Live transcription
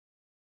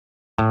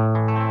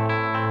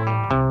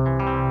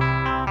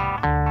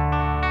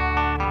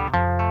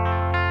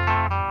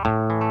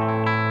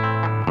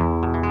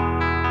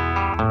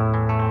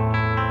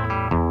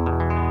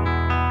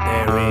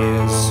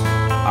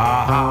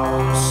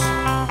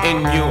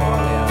in New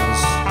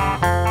Orleans.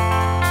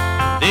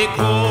 They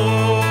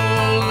call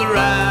the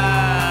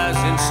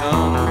rising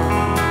sun.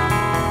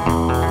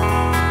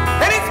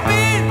 And it's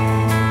been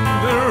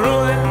the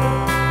ruin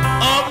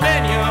of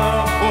many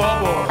a poor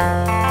boy.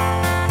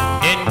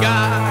 And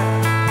God,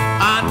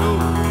 I know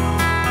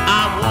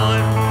I'm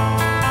one.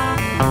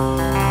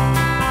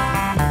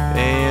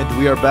 And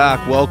we are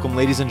back. Welcome,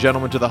 ladies and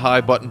gentlemen, to the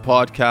High Button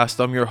Podcast.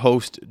 I'm your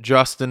host,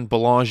 Justin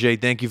Belanger.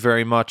 Thank you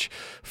very much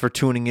for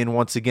tuning in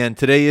once again.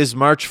 Today is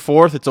March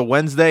 4th. It's a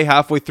Wednesday,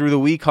 halfway through the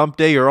week. Hump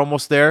day, you're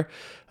almost there.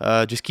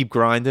 Just keep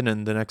grinding,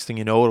 and the next thing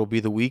you know, it'll be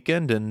the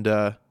weekend,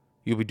 and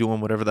you'll be doing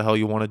whatever the hell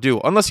you want to do.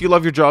 Unless you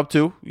love your job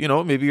too. You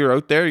know, maybe you're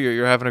out there,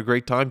 you're having a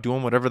great time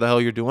doing whatever the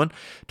hell you're doing.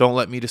 Don't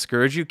let me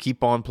discourage you.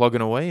 Keep on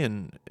plugging away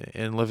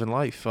and living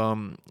life.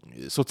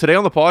 So today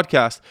on the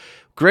podcast,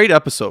 great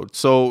episode.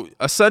 So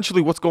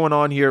essentially what's going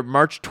on here,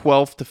 March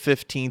 12th to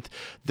 15th,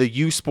 the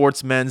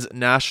USPORTS Men's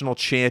National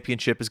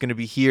Championship is going to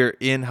be here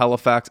in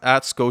Halifax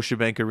at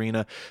Scotiabank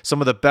Arena.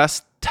 Some of the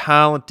best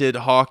talented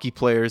hockey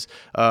players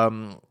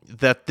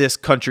that this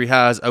country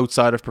has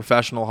outside of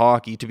professional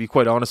hockey. To be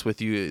quite honest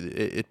with you,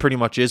 it pretty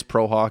much is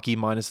pro hockey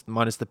minus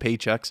the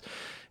paychecks.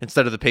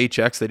 Instead of the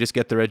paychecks, they just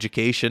get their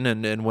education,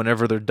 and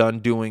whenever they're done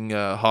doing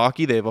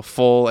hockey, they have a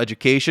full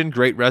education,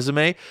 great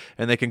resume,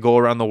 and they can go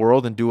around the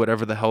world and do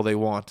whatever the hell they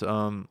want.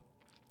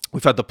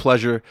 We've had the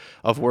pleasure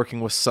of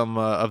working with some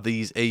of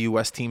these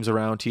AUS teams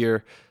around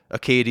here: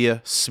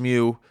 Acadia,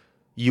 SMU,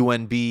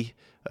 UNB,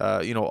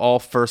 all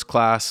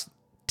first-class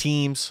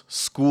teams,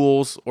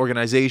 schools,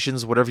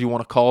 organizations, whatever you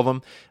want to call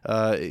them.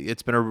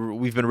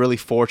 We've been really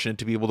fortunate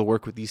to be able to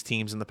work with these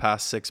teams in the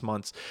past 6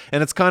 months,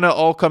 and it's kind of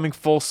all coming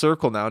full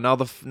circle now. Now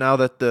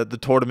that the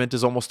tournament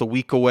is almost a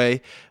week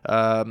away,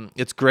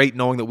 it's great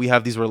knowing that we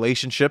have these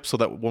relationships, so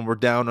that when we're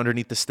down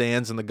underneath the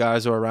stands and the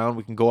guys are around,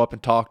 we can go up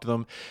and talk to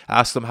them,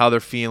 ask them how they're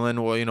feeling,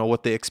 or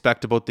what they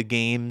expect about the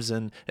games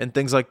and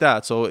things like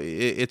that. So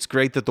it's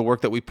great that the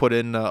work that we put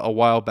in a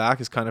while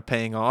back is kind of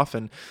paying off,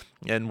 and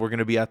we're going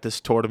to be at this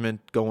tournament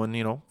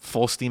going,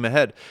 full steam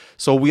ahead.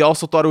 So we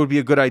also thought it would be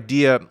a good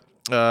idea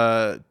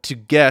to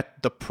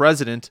get the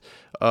president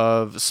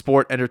of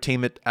Sport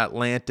Entertainment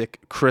Atlantic,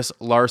 Chris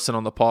Larsen,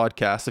 on the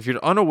podcast. If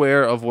you're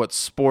unaware of what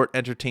Sport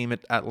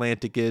Entertainment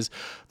Atlantic is,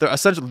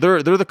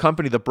 they're the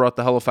company that brought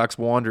the Halifax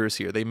Wanderers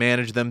here. They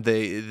manage them.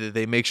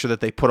 They make sure that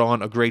they put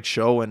on a great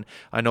show, and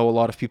I know a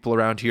lot of people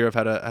around here have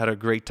had a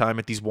great time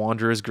at these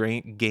Wanderers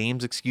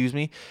games,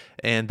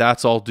 and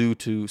that's all due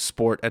to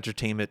Sport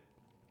Entertainment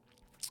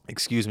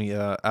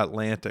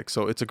Atlantic.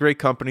 So it's a great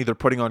company. They're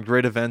putting on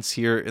great events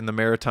here in the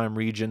Maritime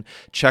region.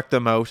 Check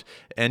them out.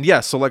 And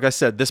yeah, so like I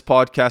said, this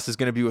podcast is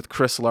going to be with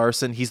Chris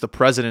Larsen. He's the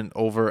president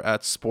over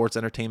at Sports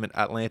Entertainment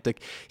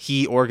Atlantic.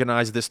 He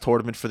organized this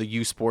tournament for the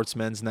USPORTS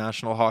Men's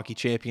National Hockey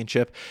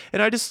Championship.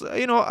 And I just,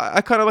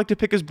 I kind of like to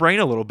pick his brain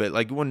a little bit.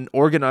 Like, when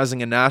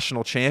organizing a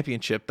national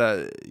championship,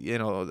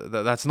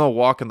 that's no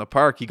walk in the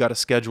park. You got to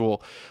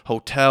schedule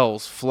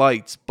hotels,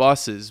 flights,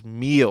 buses,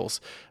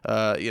 meals.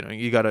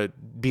 You got to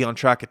be on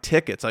track of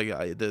tickets.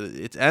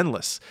 It's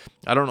endless.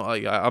 I don't know.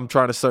 I'm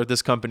trying to start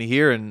this company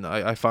here, and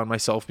I find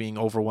myself being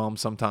overwhelmed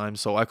sometimes.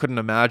 So I couldn't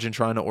imagine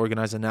trying to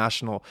organize a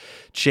national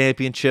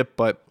championship.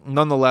 But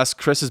nonetheless,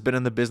 Chris has been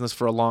in the business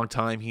for a long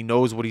time. He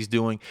knows what he's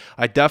doing.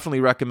 I definitely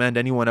recommend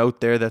anyone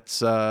out there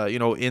that's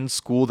in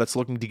school, that's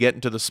looking to get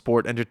into the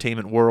sport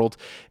entertainment world,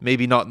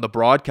 maybe not in the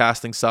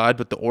broadcasting side,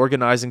 but the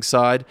organizing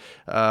side.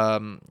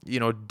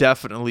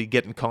 Definitely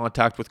get in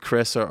contact with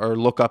Chris or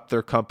look up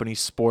their company,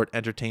 Sport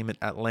Entertainment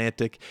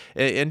Atlantic,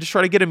 and just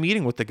try to get a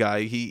meeting with the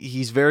guy.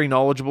 He's very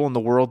knowledgeable in the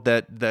world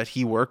that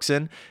he works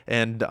in,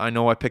 and I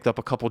know I picked up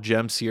a couple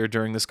gems here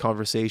during this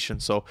conversation.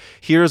 So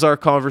here's my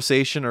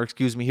conversation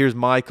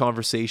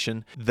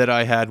that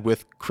I had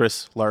with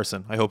Chris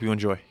Larsen. I hope you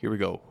enjoy. Here we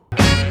go.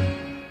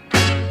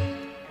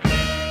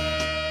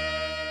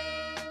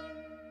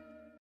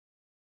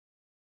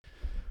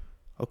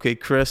 Okay,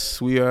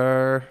 Chris, we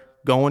are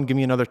going. Give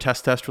me another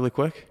test really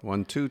quick.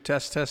 1, 2,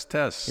 test.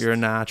 You're a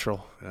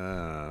natural.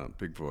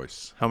 Big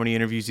voice. How many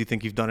interviews do you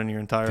think you've done in your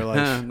entire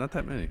life? Not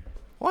that many.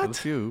 What? Not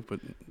a few, but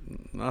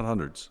not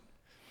hundreds.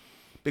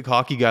 Big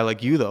hockey guy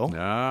like you, though.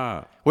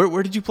 Yeah.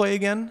 Where did you play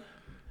again?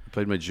 I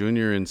played my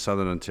junior in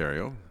Southern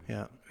Ontario.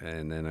 Yeah.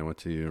 And then I went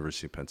to the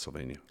University of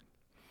Pennsylvania.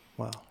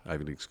 Wow.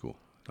 Ivy League school.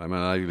 I'm an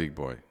Ivy League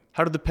boy.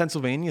 How did the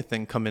Pennsylvania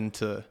thing come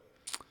into?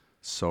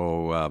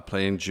 So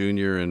playing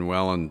junior in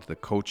Welland, the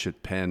coach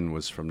at Penn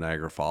was from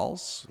Niagara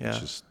Falls,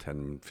 which is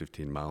 10,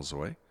 15 miles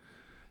away.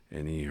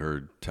 And he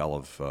heard tell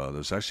of,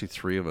 there's actually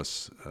 3 of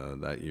us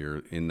that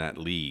year in that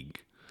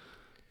league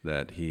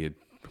that he had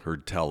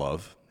heard tell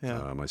of.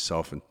 Yeah.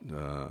 Myself and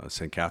a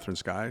St.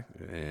 Catharines guy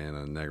and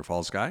a Niagara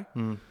Falls guy.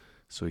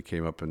 So he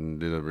came up and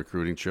did a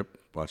recruiting trip,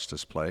 watched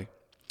us play,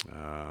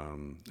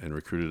 and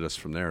recruited us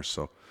from there.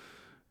 So,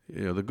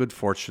 the good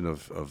fortune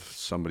of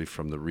somebody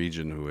from the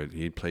region who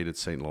he played at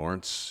St.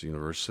 Lawrence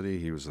University.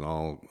 He was an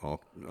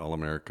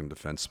all-American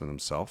defenseman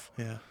himself.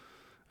 Yeah.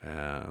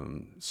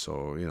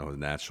 So, the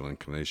natural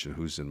inclination,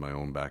 who's in my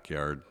own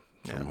backyard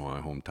from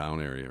my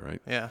hometown area,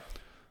 right? Yeah.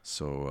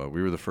 So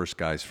we were the first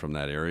guys from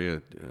that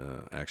area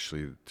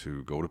actually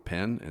to go to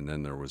Penn, and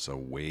then there was a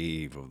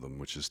wave of them,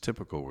 which is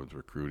typical with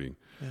recruiting.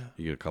 Yeah.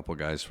 You get a couple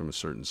guys from a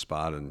certain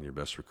spot, and your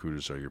best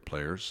recruiters are your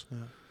players. Yeah.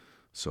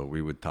 So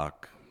we would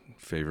talk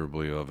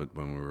favorably of it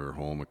when we were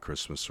home at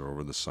Christmas or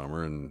over the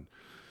summer, and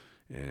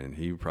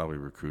he probably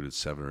recruited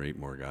 7 or 8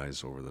 more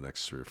guys over the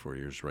next 3 or 4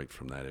 years right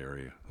from that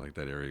area. Like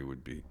that area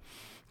would be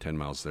 10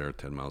 miles there,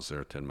 10 miles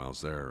there, 10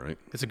 miles there, right?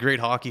 It's a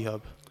great hockey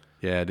hub.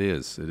 Yeah, it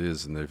is,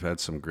 and they've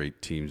had some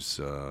great teams,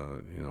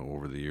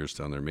 over the years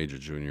down there. Major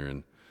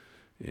Junior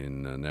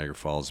in Niagara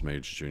Falls,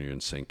 Major Junior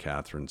in St.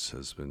 Catharines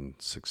has been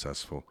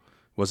successful.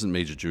 It wasn't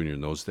Major Junior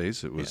in those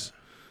days. It was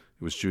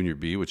Junior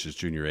B, which is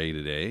Junior A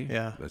today.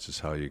 Yeah, that's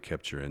just how you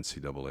kept your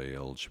NCAA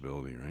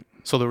eligibility, right?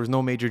 So there was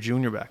no Major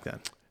Junior back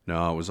then.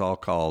 No, it was all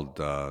called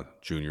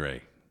Junior A.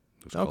 It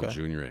was called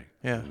Junior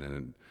A. Yeah.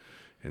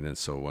 And then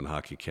so when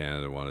Hockey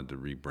Canada wanted to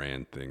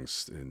rebrand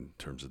things in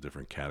terms of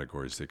different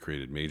categories, they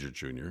created Major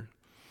Junior.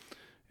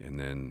 And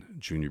then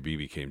Junior B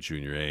became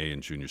Junior A,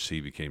 and Junior C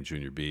became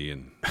Junior B,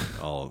 and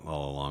all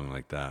along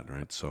like that,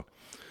 right? So,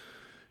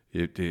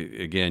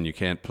 again, you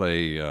can't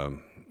play,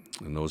 in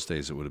those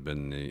days it would have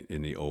been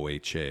in the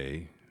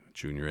OHA,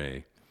 Junior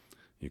A.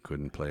 You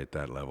couldn't play at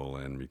that level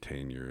and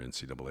retain your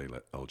NCAA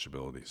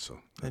eligibility. So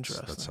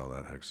that's how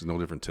that happens. It's no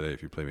different today.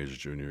 If you play Major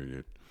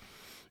Junior,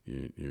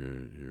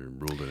 you're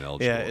ruled ineligible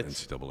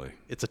NCAA.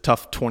 It's a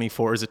tough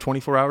 24. Is it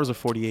 24 hours or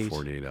 48?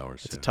 48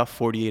 hours. It's a tough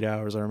 48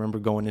 hours. I remember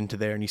going into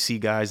there, and you see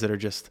guys that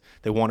are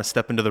they want to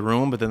step into the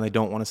room, but then they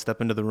don't want to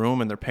step into the room,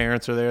 and their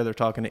parents are there. They're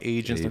talking to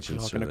agents, they're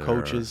talking to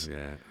coaches.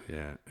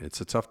 Yeah. It's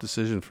a tough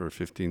decision for a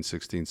 15,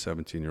 16,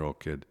 17-year-old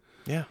kid.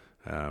 Yeah.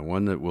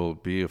 One that will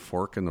be a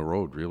fork in the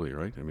road, really,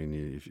 right? I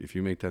mean, if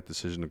you make that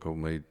decision to go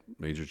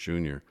Major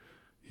Junior,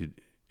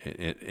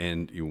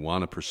 and you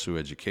want to pursue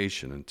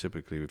education, and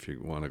typically if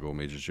you want to go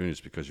Major Junior, it's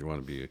because you want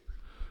to be a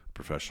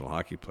professional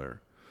hockey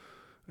player.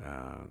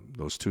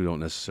 Those two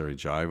don't necessarily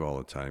jive all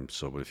the time.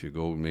 So, but if you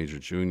go Major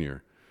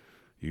Junior,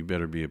 you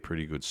better be a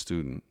pretty good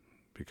student,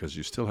 because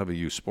you still have a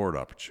USPORT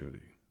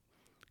opportunity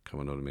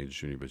coming out of Major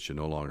Junior, but you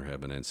no longer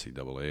have an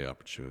NCAA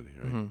opportunity,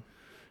 right? Mm-hmm.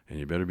 And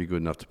you better be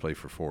good enough to play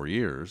for 4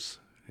 years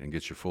and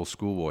get your full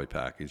schoolboy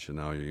package, and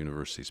now your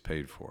university's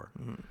paid for.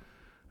 Mm-hmm.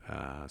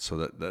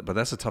 But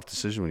that's a tough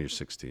decision when you're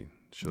 16.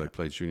 Should I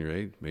play Junior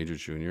A, Major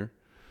Junior?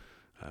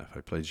 If I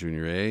play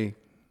Junior A,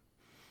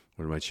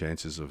 what are my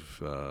chances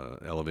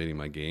of elevating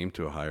my game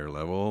to a higher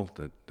level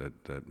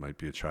that might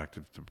be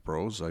attractive to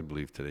pros? I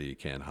believe today you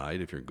can't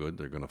hide. If you're good,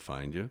 they're going to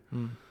find you.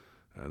 Mm.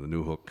 The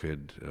Newhook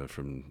kid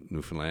from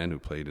Newfoundland who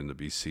played in the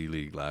BC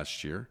League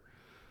last year,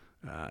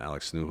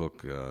 Alex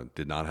Newhook,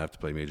 did not have to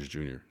play Major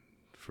Junior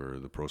for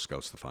the pro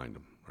scouts to find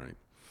him, right?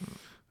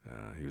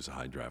 He was a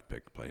high draft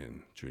pick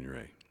playing Junior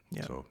A.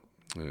 Yeah. So,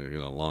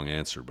 long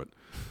answer, but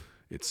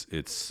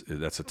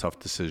that's a tough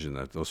decision.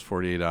 That those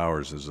 48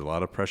 hours, there's a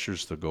lot of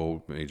pressures to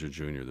go Major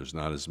Junior. There's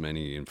not as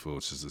many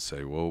influences that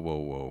say,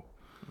 whoa.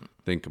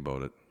 Think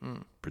about it.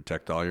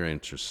 Protect all your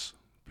interests.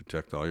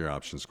 Protect all your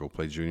options. Go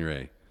play Junior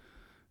A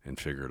and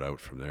figure it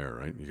out from there,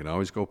 right? You can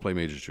always go play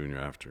Major Junior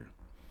after,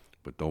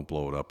 but don't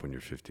blow it up when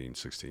you're 15,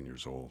 16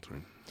 years old,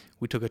 right?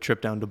 We took a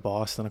trip down to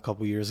Boston a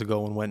couple years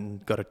ago and went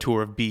and got a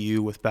tour of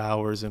BU with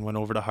Bowers, and went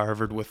over to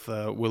Harvard with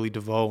Willie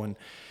DeVoe. And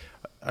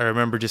I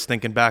remember just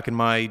thinking back in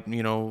my,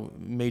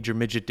 major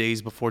midget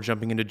days before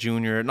jumping into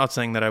junior, not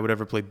saying that I would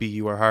ever play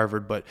BU or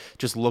Harvard, but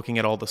just looking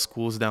at all the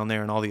schools down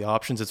there and all the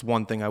options, it's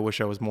one thing I wish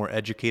I was more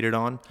educated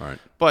on. All right.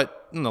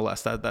 But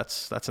nonetheless,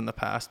 that's in the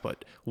past.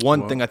 But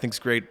one thing I think that's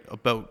great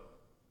about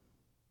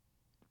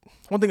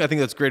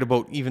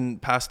even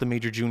past the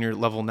major junior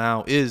level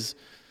now is,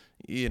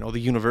 the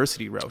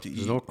university route.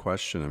 There's no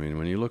question. I mean,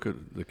 when you look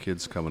at the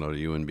kids coming out of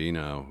UNB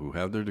now who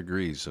have their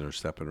degrees and are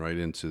stepping right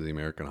into the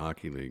American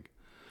Hockey League,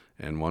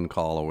 and one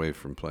call away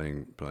from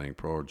playing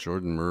pro.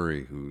 Jordan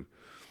Murray, who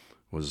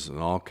was an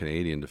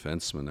all-Canadian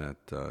defenseman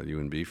at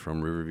UNB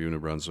from Riverview, New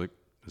Brunswick,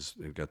 has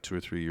got 2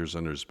 or 3 years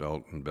under his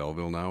belt in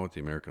Belleville now with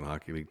the American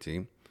Hockey League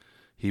team.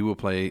 He will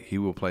play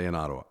in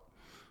Ottawa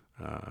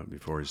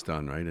before he's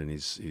done, right? And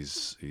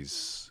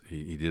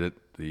he did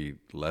it the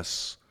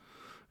less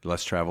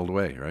traveled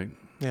way, right?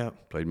 Yeah.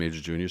 Played Major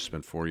Junior,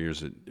 spent 4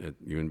 years at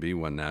UNB,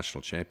 won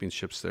national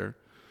championships there.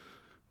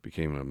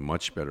 Became a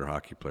much better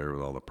hockey player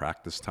with all the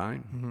practice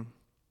time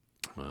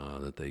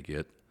that they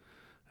get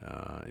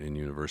in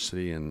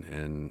university,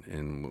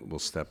 and will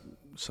step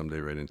someday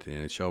right into the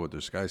NHL. But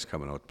there's guys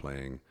coming out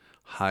playing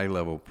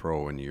high-level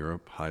pro in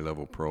Europe,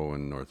 high-level pro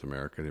in North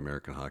America, the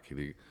American Hockey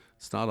League.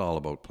 It's not all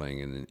about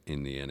playing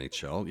in the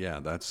NHL.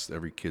 Yeah, that's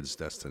every kid's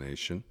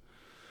destination.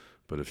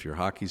 But if your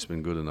hockey's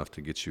been good enough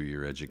to get you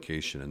your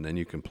education, and then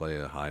you can play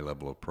a high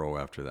level of pro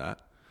after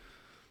that,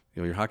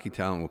 your hockey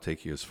talent will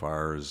take you as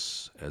far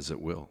as it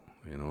will.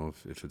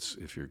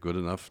 If you're good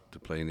enough to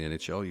play in the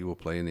NHL, you will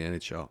play in the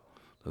NHL.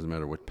 Doesn't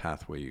matter what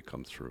pathway you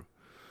come through.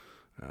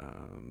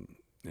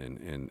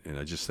 And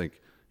I just think,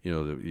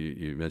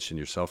 you mentioned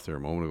yourself there a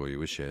moment ago, you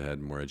wish you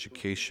had more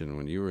education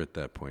when you were at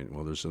that point.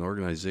 Well, there's an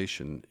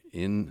organization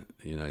in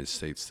the United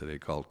States today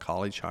called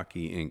College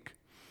Hockey Inc.,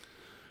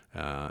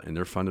 and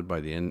they're funded by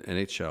the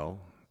NHL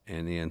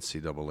and the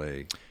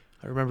NCAA.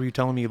 I remember you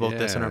telling me about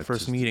this in our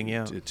first meeting.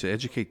 Yeah, to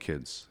educate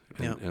kids,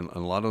 Yeah. and a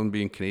lot of them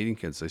being Canadian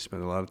kids, they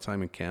spend a lot of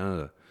time in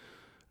Canada.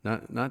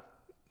 Not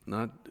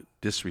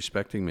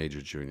disrespecting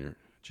major junior,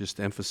 just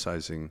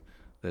emphasizing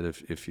that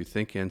if you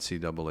think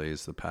NCAA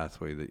is the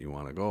pathway that you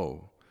want to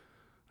go,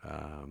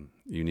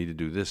 you need to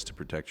do this to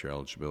protect your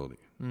eligibility,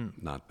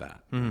 not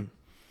that.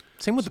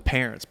 Same with the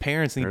parents.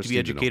 Parents need to be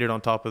educated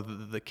on top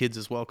of the kids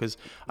as well. Because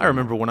I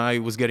remember when I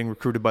was getting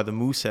recruited by the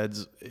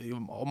Mooseheads,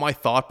 my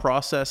thought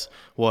process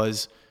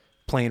was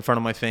play in front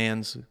of my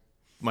fans,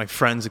 my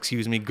friends,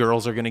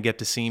 girls are going to get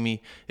to see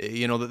me.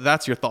 You know,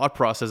 that's your thought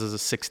process as a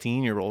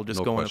 16-year-old,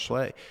 just going to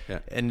play. Yeah.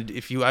 And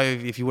if you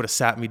would have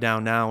sat me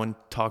down now and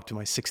talked to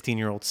my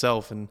 16-year-old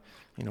self and,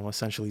 you know,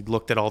 essentially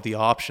looked at all the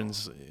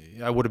options,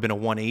 I would have been a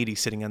 180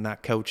 sitting on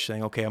that couch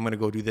saying, okay, I'm going to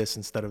go do this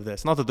instead of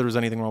this. Not that there was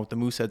anything wrong with the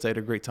Mooseheads. I had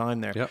a great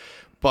time there. Yep.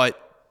 But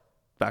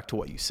back to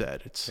what you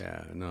said.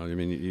 I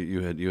mean,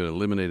 you had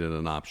eliminated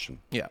an option.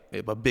 Yeah,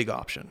 a big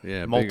option.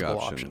 Yeah, multiple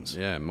big options.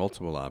 Yeah,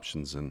 multiple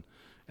options, and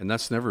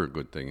that's never a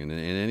good thing in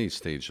any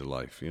stage of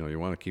life. You know, you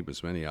want to keep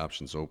as many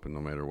options open,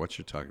 no matter what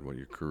you're talking about,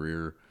 your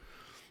career,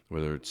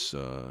 whether it's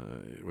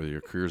whether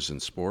your career's in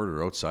sport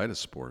or outside of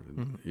sport.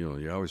 You know,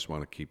 you always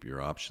want to keep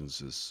your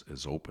options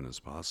as open as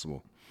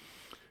possible.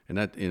 And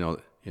that,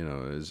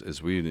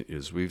 as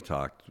we've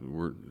talked,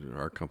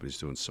 our company's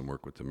doing some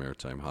work with the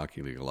Maritime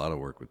Hockey League, a lot of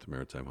work with the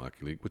Maritime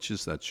Hockey League, which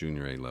is that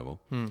junior A level.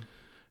 And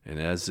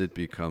as it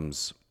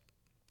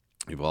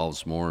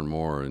evolves more and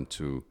more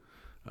into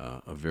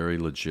a very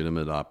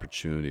legitimate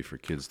opportunity for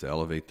kids to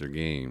elevate their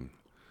game,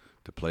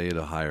 to play at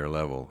a higher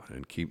level,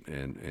 and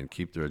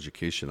keep their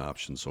education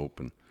options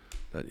open,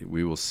 that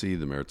we will see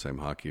the Maritime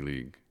Hockey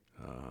League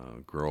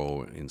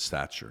grow in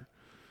stature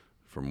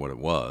from what it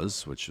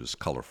was, which is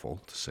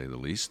colorful to say the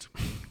least,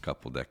 a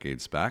couple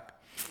decades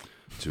back,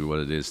 to what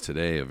it is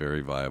today, a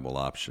very viable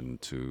option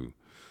to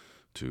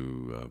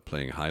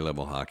playing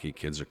high-level hockey.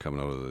 Kids are coming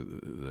out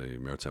of the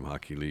Maritime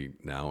Hockey League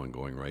now and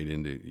going right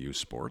into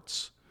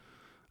USPORTS,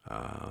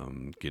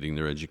 getting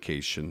their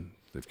education.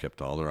 They've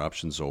kept all their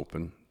options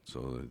open,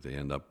 so that they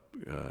end up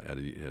at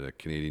a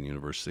Canadian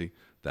university.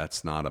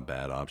 That's not a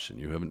bad option.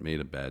 You haven't made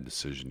a bad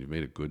decision. You've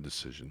made a good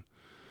decision.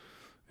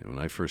 And when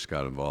I first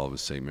got involved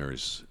with St.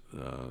 Mary's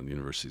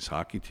University's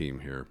hockey team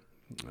here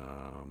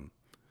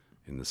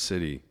in the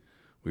city,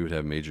 we would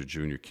have major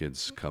junior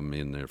kids come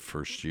in their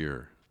first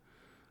year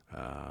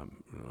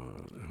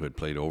who had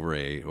played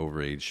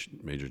overage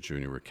major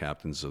junior, were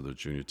captains of their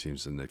junior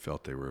teams, and they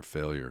felt they were a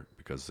failure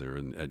because they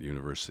were at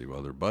university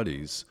while their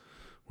buddies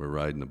were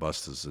riding the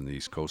buses in the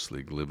East Coast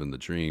League, living the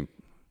dream,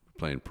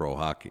 playing pro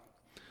hockey.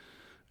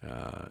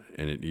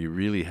 And you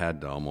really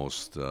had to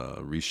almost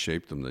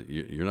reshape them that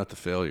you're not the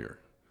failure.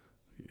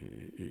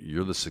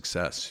 You're the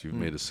success. You've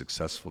made a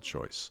successful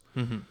choice.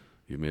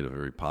 You've made a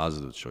very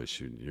positive choice.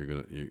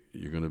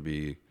 You're gonna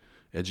be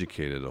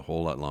educated a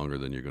whole lot longer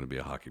than you're going to be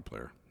a hockey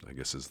player, I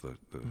guess, is the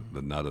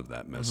nut of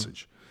that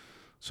message.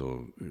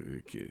 So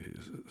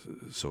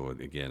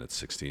again, at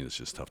 16, it's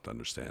just tough to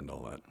understand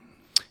all that.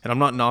 And I'm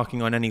not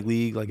knocking on any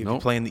league. Like if you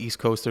play in the East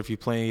Coast, or if you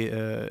play,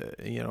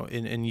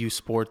 in U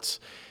Sports,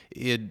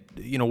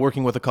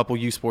 working with a couple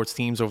U Sports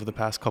teams over the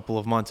past couple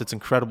of months, it's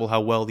incredible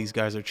how well these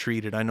guys are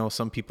treated. I know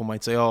some people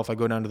might say, if I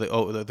go down to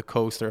the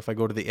coast, or if I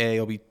go to the A,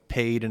 I'll be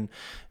paid, and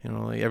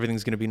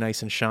everything's going to be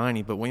nice and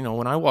shiny. But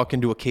when I walk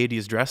into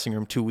Acadia's dressing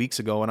room 2 weeks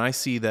ago, and I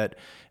see that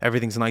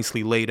everything's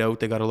nicely laid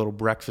out, they got a little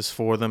breakfast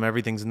for them,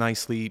 everything's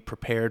nicely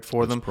prepared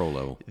for them. Pro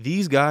level.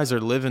 These guys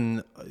are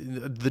living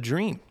the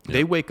dream. Yeah.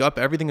 They wake up,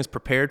 everything is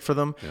prepared for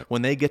them. Yeah.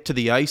 When they get to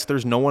the ice,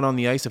 there's no one on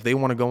the ice. If they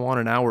want to go on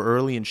an hour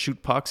early and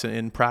shoot pucks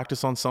and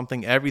practice on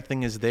something,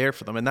 everything is there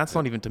for them. And that's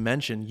not even to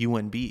mention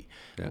UNB.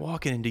 Yeah.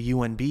 Walking into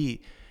UNB,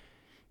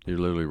 you're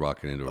literally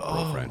walking into a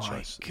pro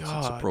franchise. It's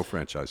a pro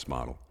franchise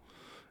model.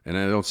 And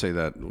I don't say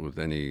that with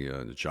any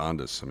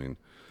jaundice. I mean,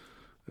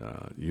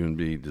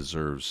 UNB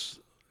deserves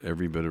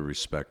every bit of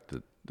respect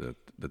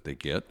that they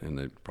get, and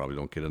they probably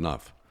don't get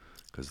enough,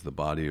 because the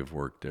body of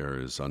work there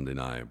is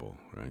undeniable,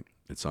 right?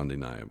 It's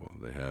undeniable.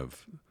 They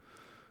have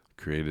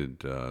created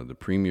the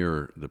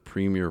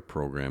premier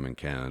program in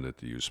Canada at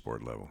the U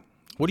Sport level.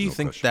 What do you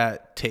think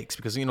that takes?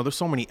 Because, there's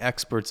so many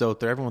experts out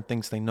there. Everyone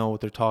thinks they know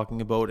what they're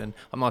talking about. And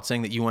I'm not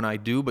saying that you and I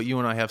do, but you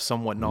and I have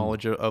somewhat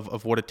knowledge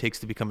of what it takes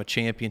to become a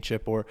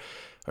championship or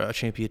a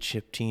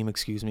championship team,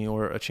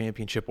 or a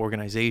championship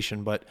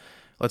organization. But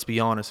let's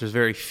be honest, there's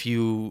very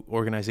few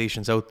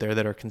organizations out there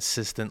that are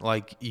consistent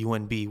like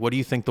UNB. What do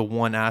you think the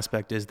one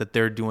aspect is that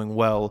they're doing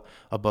well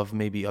above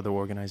maybe other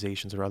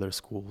organizations or other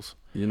schools?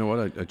 You know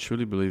what? I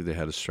truly believe they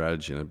had a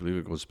strategy, and I believe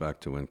it goes back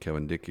to when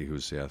Kevin Dickey,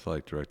 who's the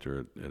athletic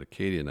director at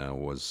Acadia now,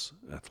 was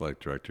athletic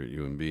director at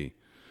UNB.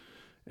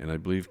 And I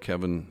believe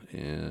Kevin,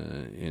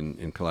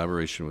 in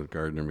collaboration with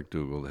Gardner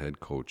McDougall, the head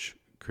coach,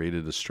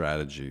 created a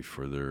strategy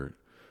for their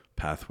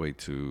pathway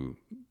to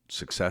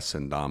success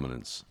and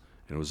dominance.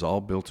 And it was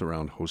all built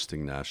around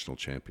hosting national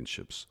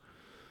championships.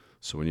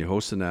 So when you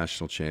host a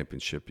national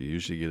championship, you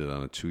usually get it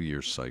on a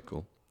 2-year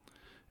cycle.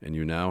 and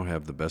you now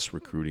have the best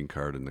recruiting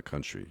card in the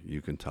country.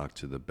 You can talk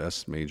to the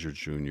best major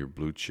junior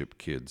blue chip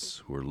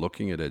kids who are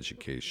looking at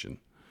education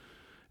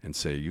and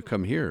say, you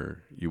come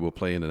here, you will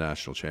play in a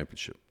national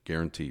championship,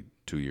 guaranteed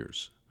 2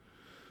 years.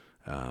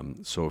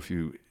 So if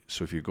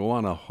you go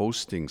on a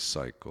hosting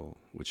cycle,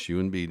 which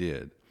UNB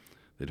did,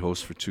 they'd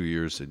host for 2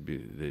 years.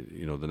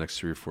 The next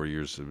 3 or 4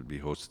 years it would be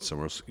hosted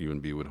somewhere else.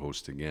 UNB would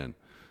host again.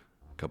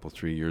 A couple,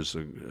 3 years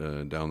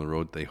down the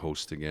road, they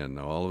host again.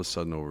 Now all of a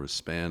sudden, over a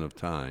span of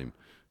time,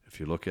 if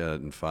you look at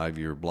it in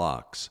 5-year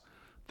blocks,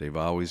 they've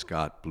always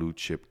got blue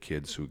chip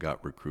kids who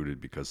got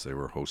recruited because they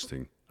were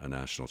hosting a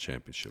national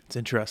championship. It's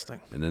interesting.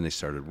 And then they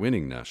started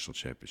winning national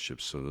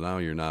championships. So now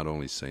you're not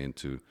only saying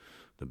to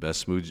the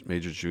best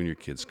major junior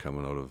kids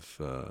coming out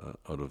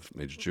of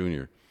major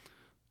junior,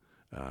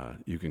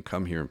 you can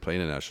come here and play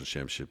in a national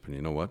championship, and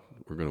you know what?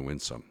 We're going to win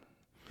some.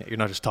 Yeah, you're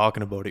not just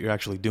talking about it; you're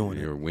actually doing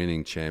it. You're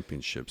winning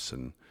championships,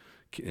 and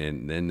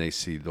then they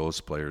see those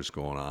players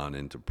going on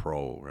into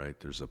pro. Right?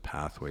 There's a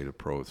pathway to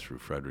pro through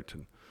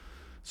Fredericton.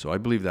 So I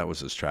believe that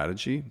was a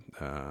strategy,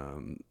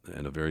 and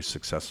a very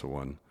successful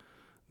one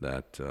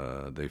that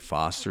they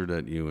fostered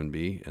at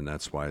UNB, and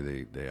that's why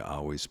they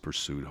always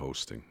pursued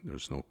hosting.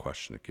 There's no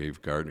question. It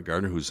gave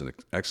Gardner, who's an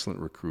excellent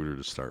recruiter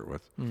to start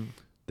with,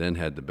 then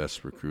had the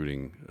best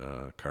recruiting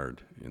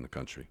card in the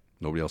country.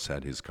 Nobody else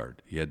had his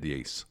card. He had the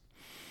ace.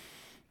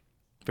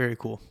 Very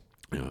cool.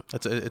 Yeah.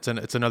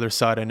 It's another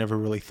side I never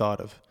really thought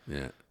of.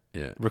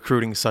 Yeah.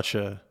 Recruiting such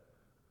a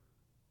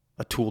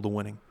tool to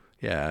winning.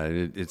 Yeah,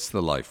 it's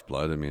the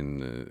lifeblood. I mean,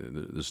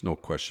 there's no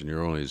question.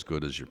 You're only as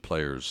good as your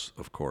players,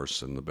 of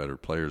course, and the better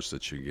players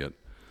that you get,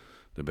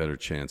 the better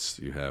chance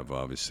you have,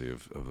 obviously,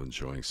 of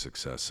enjoying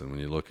success. And when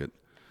you look at,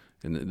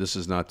 and this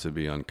is not to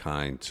be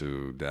unkind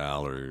to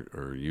Dal or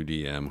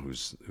UDM,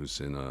 who's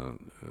in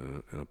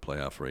a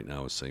playoff right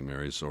now with St.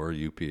 Mary's, or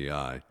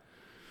UPI,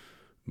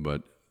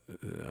 but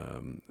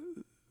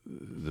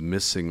the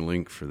missing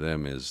link for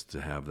them is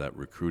to have that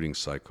recruiting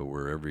cycle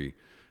where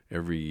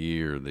every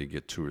year they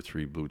get 2 or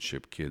 3 blue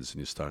chip kids, and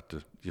you start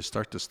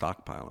to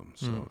stockpile them.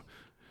 So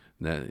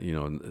that,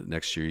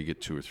 next year you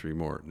get 2 or 3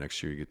 more.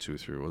 Next year you get 2 or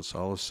 3. Well, so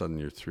all of a sudden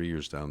you're 3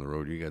 years down the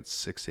road, you got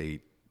 6,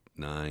 8,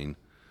 9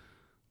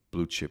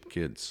 blue chip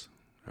kids,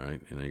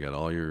 right? And you got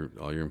all your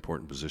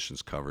important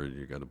positions covered.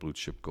 You got a blue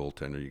chip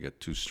goaltender. You got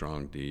 2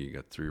 strong D. You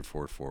got 3 or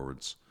 4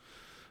 forwards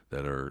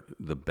that are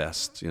the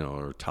best,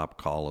 or top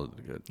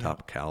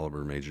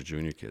caliber major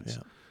junior kids.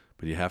 Yeah.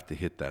 But you have to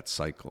hit that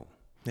cycle.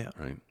 Yeah.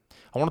 Right.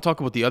 I want to talk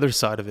about the other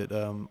side of it,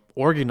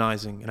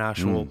 organizing an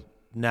actual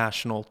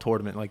national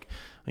tournament. Like,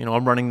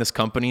 I'm running this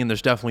company, and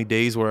there's definitely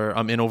days where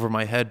I'm in over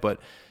my head, but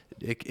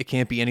it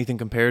can't be anything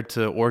compared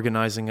to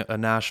organizing a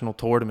national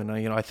tournament.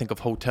 I think of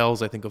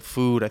hotels, I think of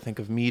food, I think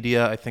of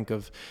media, I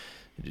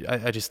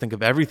just think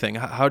of everything.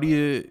 How do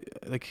you,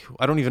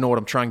 I don't even know what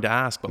I'm trying to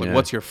ask, but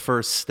what's your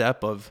first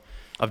step of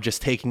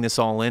just taking this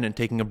all in and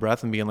taking a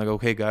breath and being like,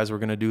 okay, guys, we're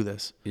going to do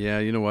this? Yeah,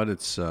 you know what?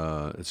 It's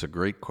a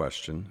great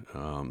question.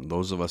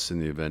 Those of us in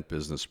the event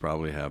business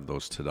probably have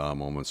those ta-da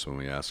moments when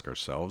we ask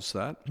ourselves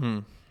that.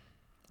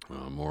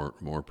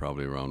 More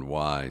probably around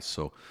why.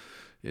 So,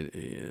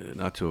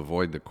 not to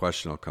avoid the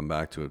question, I'll come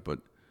back to it, but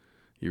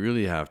you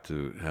really have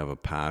to have a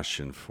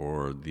passion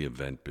for the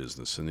event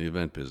business, and the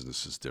event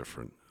business is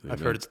different. I've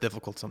heard it's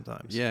difficult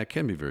sometimes. Yeah, it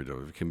can be very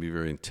difficult. It can be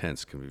very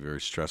intense, can be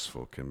very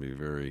stressful, can be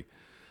very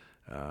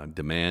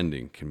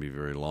demanding, can be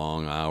very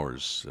long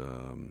hours.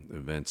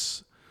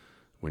 Events,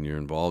 when you're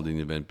involved in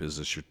the event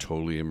business, you're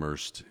totally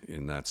immersed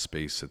in that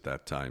space at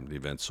that time. The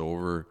event's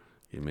over,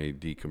 you may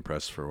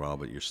decompress for a while,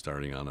 but you're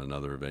starting on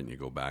another event, and you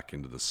go back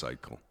into the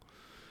cycle.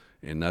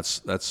 And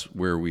that's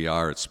where we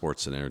are at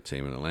Sports and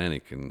Entertainment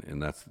Atlantic,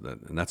 and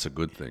that's a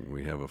good thing.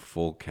 We have a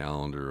full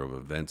calendar of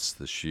events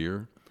this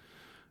year.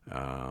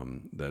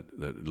 That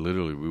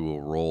literally we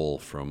will roll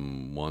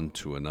from one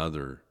to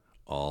another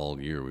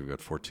all year. We've got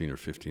 14 or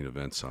 15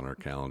 events on our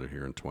calendar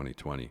here in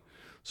 2020.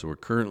 So we're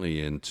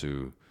currently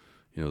into,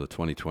 the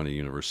 2020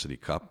 University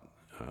Cup.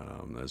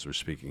 As we're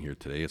speaking here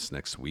today, it's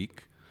next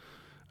week.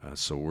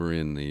 So we're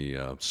in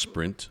the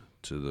sprint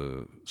to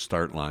the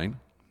start line,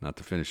 not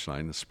the finish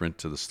line, the sprint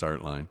to the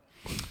start line.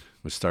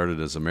 We started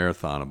as a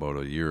marathon about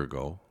a year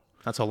ago.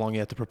 That's how long you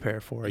had to prepare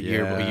for, a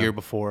year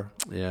before.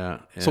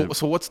 Yeah. So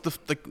what's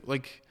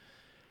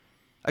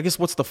I guess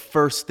what's the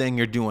first thing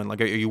you're doing? Like,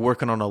 are you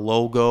working on a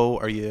logo?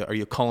 Are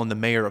you calling the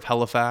mayor of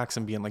Halifax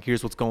and being like,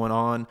 here's what's going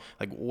on?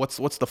 Like, what's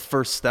the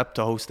first step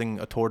to hosting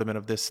a tournament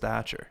of this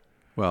stature?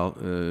 Well,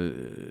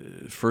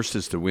 first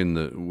is to win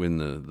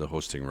the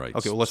hosting rights.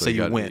 Okay, well, let's say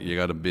you win. You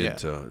got to bid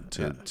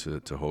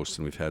to host,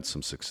 and we've had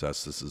some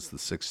success. This is the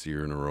 6th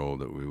year in a row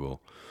that we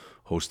will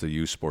host a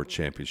USPORTS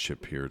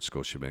championship here at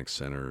Scotiabank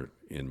Centre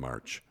in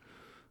March.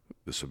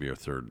 This will be our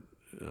 3rd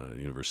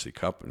University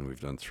Cup, and we've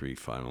done 3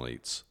 Final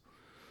Eights.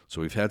 So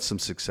we've had some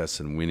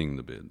success in winning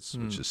the bids,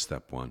 which is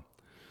step 1.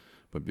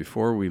 But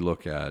before we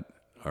look at,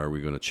 are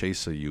we going to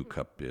chase a U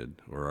Cup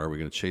bid, or are we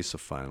going to chase a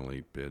Final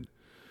Eight bid?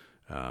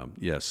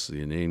 Yes,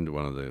 you named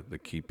one of the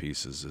key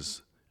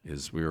pieces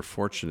is we are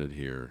fortunate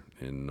here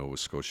in Nova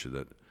Scotia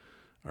that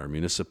our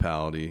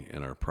municipality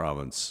and our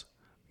province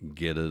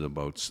get it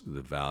about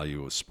the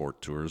value of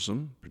sport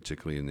tourism,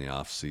 particularly in the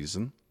off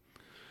season.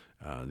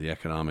 The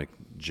economic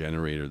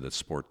generator that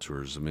sport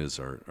tourism is,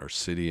 our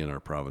city and our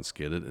province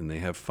get it, and they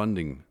have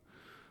funding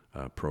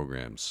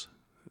programs.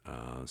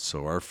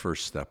 So our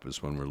first step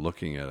is when we're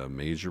looking at a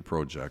major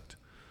project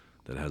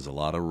that has a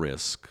lot of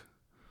risk.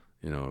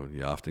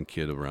 You often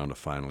kid around a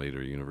Final Eight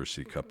or a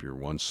University Cup, you're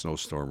one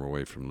snowstorm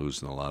away from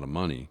losing a lot of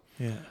money.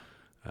 Yeah.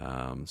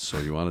 So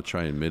you want to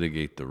try and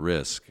mitigate the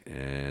risk,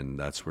 and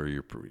that's where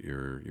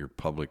your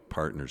public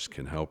partners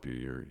can help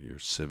you. Your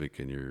civic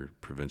and your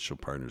provincial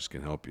partners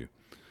can help you.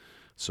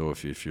 So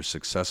if you're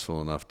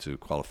successful enough to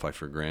qualify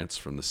for grants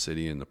from the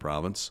city and the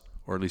province,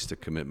 or at least a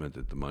commitment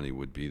that the money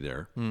would be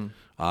there,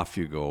 off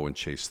you go and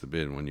chase the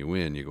bid. And when you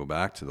win, you go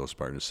back to those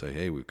partners and say,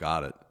 hey, we've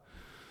got it.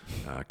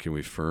 Can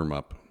we firm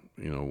up,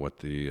 what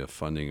the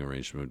funding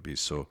arrangement would be?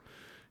 So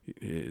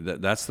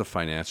that's the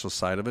financial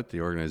side of it.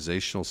 The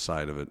organizational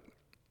side of it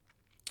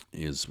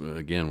is,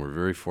 again, we're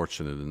very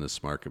fortunate in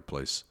this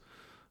marketplace.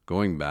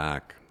 Going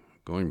back,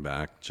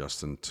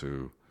 Justin,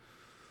 to,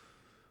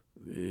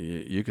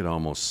 you could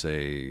almost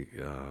say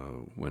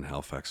when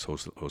Halifax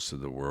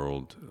hosted the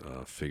World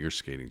Figure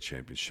Skating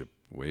Championship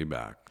way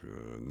back,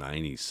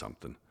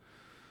 90-something,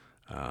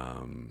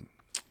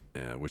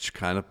 which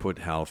kind of put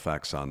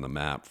Halifax on the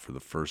map for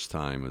the first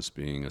time as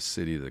being a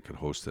city that could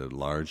host a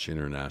large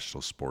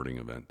international sporting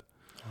event.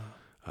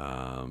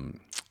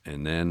 And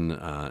then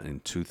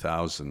in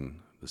 2000,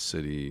 the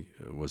city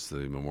was the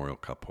Memorial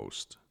Cup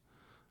host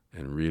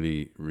and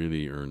really,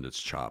 really earned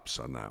its chops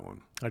on that one.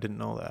 I didn't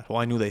know that. Well,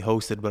 I knew they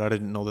hosted, but I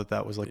didn't know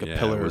that was like a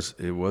pillar.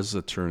 It was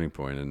a turning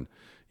point. And,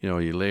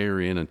 you layer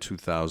in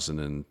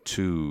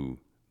 2002,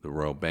 the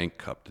Royal Bank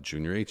Cup, the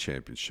Junior A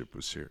Championship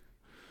was here.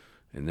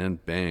 And then,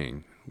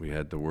 bang, we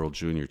had the World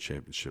Junior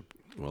Championship.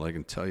 Well, I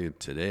can tell you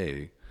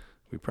today,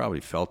 we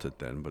probably felt it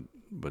then,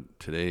 but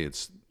today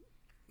it's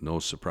no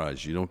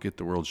surprise. You don't get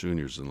the World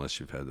Juniors unless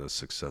you've had a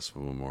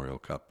successful Memorial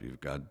Cup. You've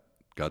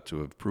got to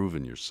have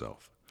proven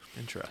yourself.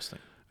 Interesting.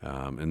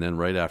 And then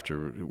right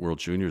after World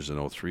Juniors in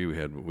 2003, we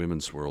had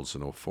Women's Worlds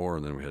in 2004,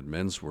 and then we had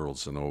Men's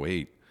Worlds in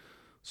 2008.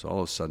 So all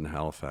of a sudden,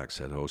 Halifax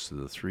had hosted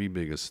the three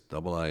biggest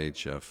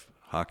IIHF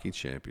hockey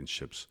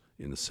championships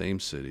in the same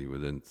city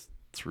within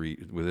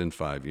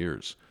 5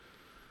 years.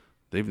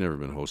 They've never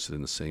been hosted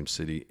in the same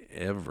city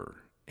ever,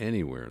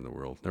 anywhere in the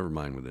world, never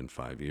mind within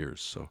 5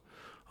 years. So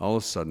all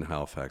of a sudden,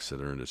 Halifax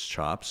had earned its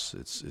chops,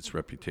 its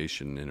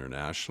reputation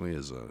internationally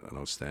as an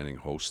outstanding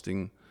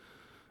hosting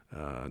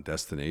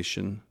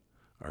destination.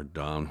 Our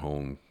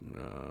down-home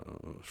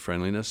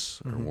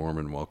friendliness, our warm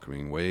and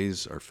welcoming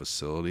ways, our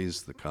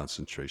facilities, the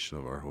concentration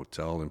of our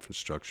hotel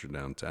infrastructure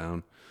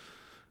downtown,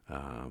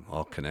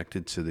 all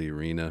connected to the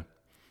arena.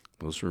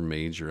 Those were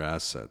major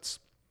assets.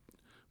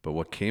 But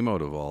what came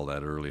out of all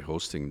that early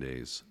hosting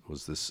days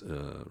was this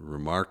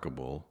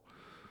remarkable,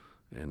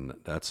 and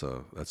that's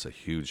a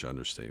huge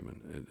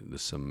understatement,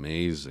 this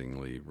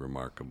amazingly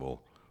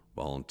remarkable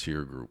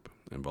volunteer group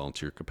and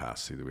volunteer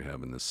capacity that we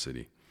have in this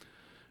city.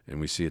 And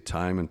we see it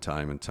time and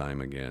time and time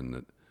again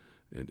that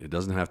it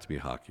doesn't have to be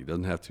hockey, it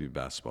doesn't have to be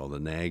basketball. The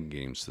NAG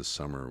games this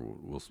summer,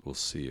 we'll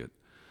see it.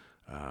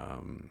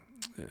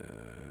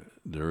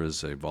 There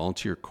is a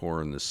volunteer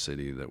corps in this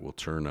city that will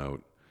turn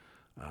out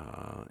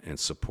and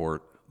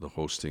support the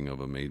hosting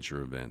of a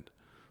major event.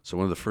 So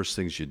one of the first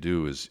things you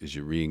do is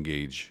you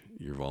re-engage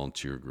your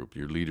volunteer group,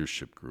 your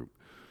leadership group.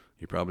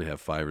 You probably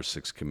have 5 or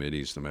 6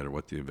 committees, no matter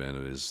what the event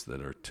is,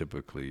 that are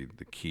typically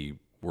the key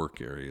work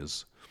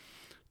areas: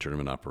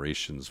 tournament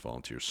operations,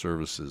 volunteer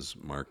services,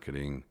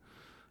 marketing,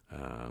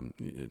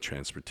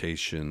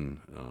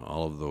 transportation,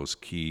 all of those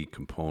key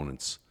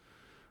components.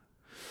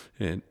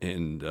 And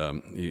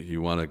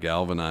you want to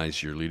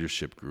galvanize your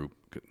leadership group,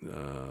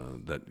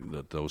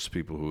 that those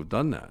people who have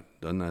done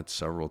that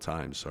several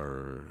times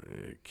are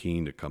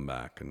keen to come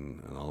back,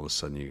 and all of a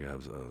sudden you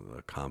have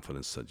a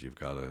confidence that you've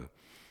got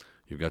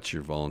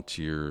your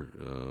volunteer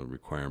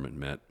requirement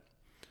met.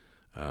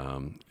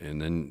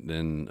 And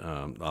then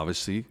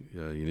obviously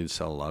you need to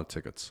sell a lot of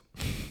tickets.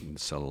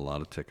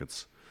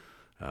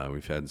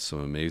 We've had some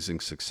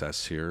amazing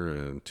success here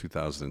in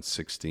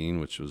 2016,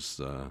 which was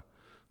the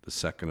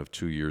second of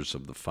 2 years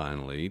of the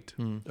Final Eight.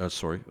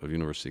 Of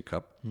University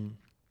Cup.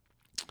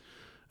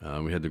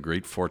 We had the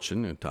great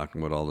fortune, and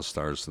talking about all the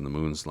stars and the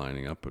moons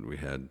lining up, but we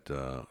had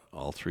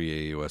all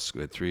three AUS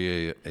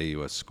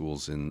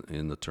schools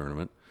in the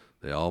tournament.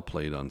 They all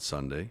played on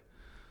Sunday.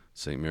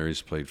 St.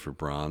 Mary's played for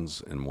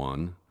bronze and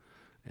won,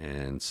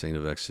 and St.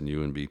 FX and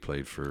UNB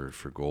played for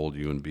gold.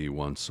 UNB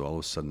won, so all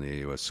of a sudden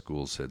the AUS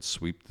schools had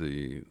swept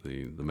the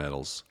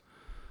medals.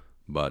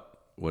 But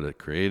what it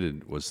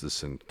created was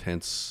this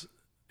intense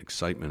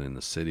excitement in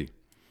the city.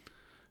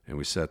 And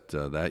we set,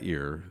 that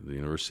year, the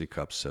University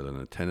Cup set an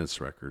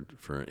attendance record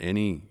for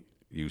any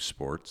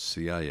USPORTS,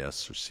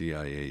 CIS or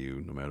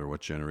CIAU, no matter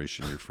what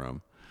generation you're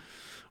from,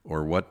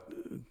 or what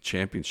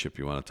championship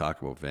you want to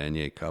talk about,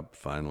 Vanier Cup,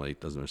 Final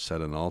Eight, doesn't set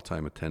an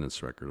all-time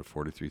attendance record of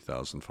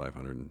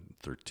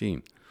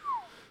 43,513.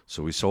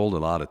 So we sold a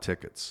lot of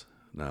tickets.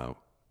 Now,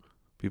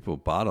 people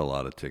bought a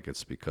lot of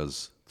tickets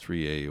because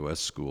 3 AUS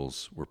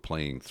schools were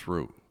playing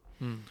through.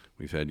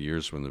 We've had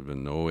years when there have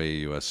been no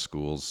AUS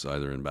schools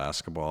either in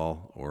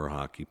basketball or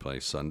hockey play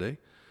Sunday,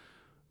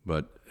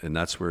 and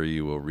that's where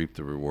you will reap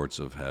the rewards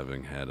of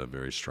having had a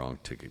very strong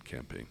ticket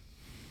campaign.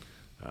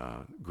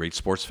 Great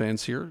sports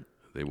fans here.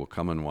 They will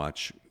come and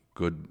watch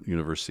good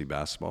university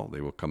basketball. They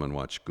will come and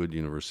watch good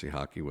university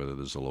hockey, whether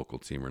there's a local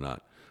team or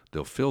not.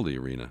 They'll fill the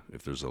arena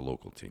if there's a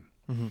local team.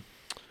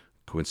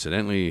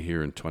 Coincidentally,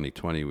 here in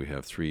 2020, we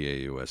have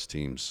 3 AUS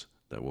teams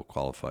that will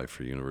qualify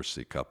for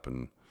University Cup,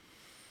 and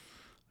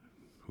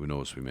who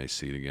knows, we may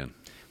see it again.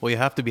 Well, you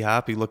have to be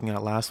happy looking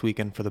at last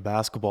weekend for the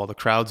basketball. The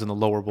crowds in the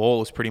lower bowl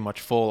was pretty much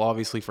full.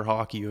 Obviously, for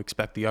hockey, you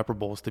expect the upper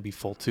bowls to be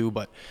full too.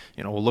 But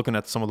looking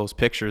at some of those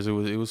pictures, it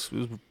was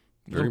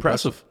very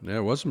impressive. Yeah,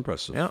 it was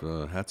impressive.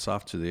 Yeah. Hats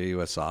off to the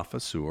AUS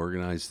office who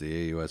organized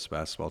the AUS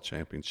basketball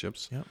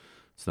championships. Yeah.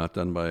 It's not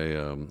done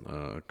by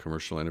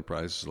commercial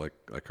enterprises like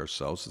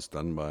ourselves. It's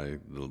done by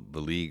the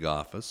league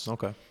office.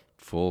 Okay.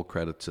 Full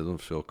credit to them,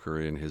 Phil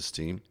Curry and his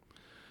team.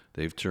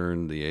 They've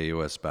turned the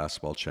AUS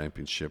basketball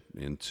championship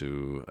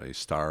into a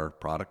star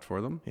product for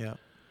them. Yeah.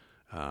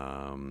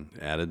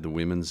 Added the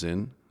women's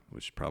in,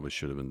 which probably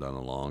should have been done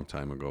a long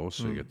time ago.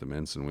 So you get the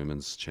men's and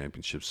women's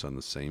championships on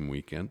the same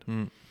weekend.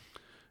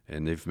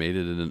 And they've made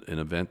it an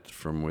event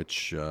from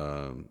which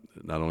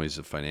not only is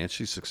it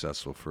financially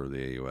successful for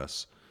the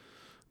AUS,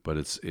 but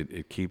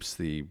it keeps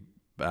the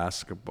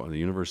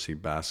university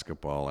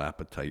basketball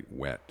appetite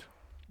wet.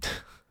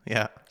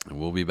 Yeah. And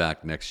we'll be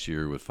back next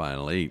year with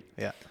Final 8.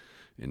 Yeah.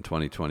 In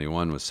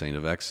 2021 with St.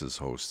 FX as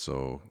host.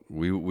 So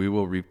we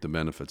will reap the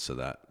benefits of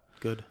that.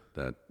 Good.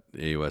 That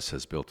AUS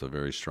has built a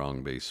very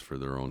strong base for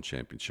their own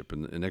championship.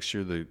 And next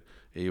year, the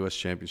AUS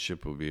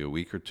championship will be a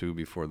week or two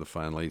before the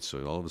Final 8.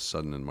 So all of a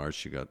sudden in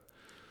March, you got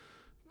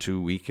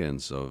 2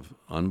 weekends of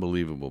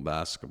unbelievable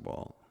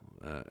basketball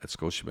at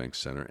Scotiabank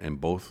Center, and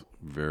both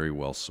very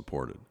well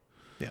supported.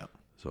 Yeah.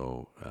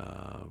 So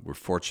we're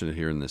fortunate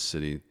here in this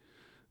city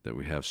that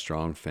we have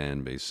strong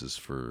fan bases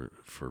for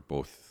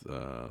both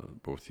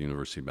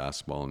university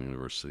basketball and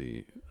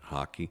university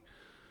hockey,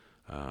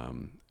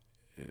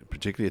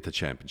 particularly at the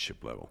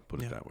championship level.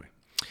 Put it that way.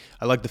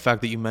 I like the fact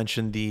that you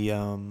mentioned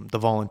the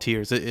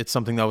volunteers. It's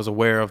something that I was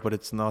aware of, but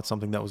it's not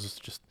something that was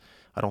just.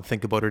 I don't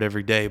think about it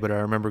every day, but I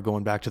remember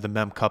going back to the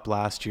Mem Cup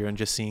last year and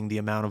just seeing the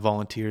amount of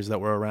volunteers that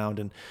were around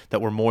and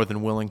that were more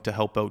than willing to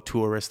help out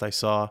tourists I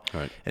saw.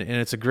 Right. And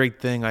it's a great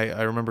thing.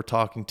 I remember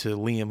talking to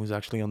Liam, who's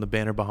actually on the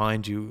banner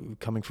behind you,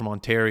 coming from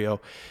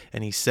Ontario,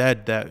 and he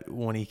said that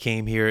when he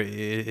came here,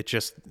 it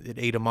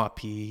ate him up.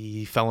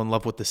 He fell in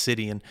love with the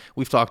city. And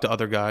we've talked to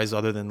other guys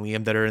other than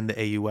Liam that are in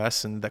the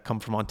AUS and that come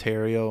from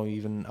Ontario,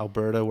 even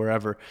Alberta,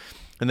 wherever.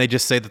 And they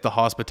just say that the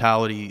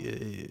hospitality,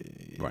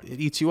 it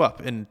eats you up.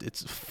 And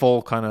it's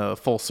full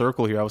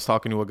circle here. I was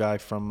talking to a guy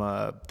from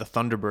the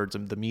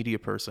Thunderbirds, the media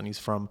person. He's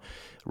from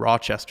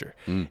Rochester.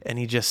 And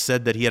he just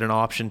said that he had an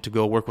option to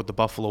go work with the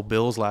Buffalo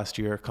Bills last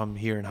year, come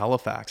here in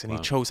Halifax. And he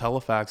chose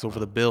Halifax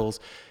over the Bills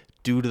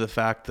due to the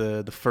fact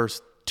the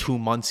first 2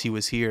 months he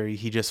was here,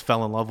 he just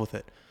fell in love with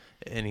it.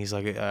 And he's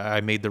like,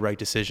 I made the right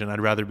decision. I'd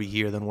rather be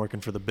here than working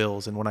for the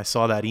Bills. And when I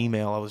saw that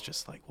email, I was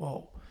just like,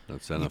 whoa,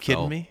 that's are NFL. you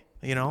kidding me?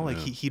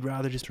 He'd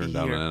rather just turn be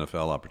down here. an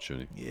NFL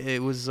opportunity.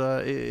 It was,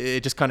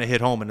 it just kind of hit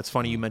home, and it's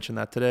funny you mentioned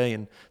that today,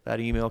 and that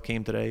email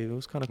came today. It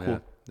was kind of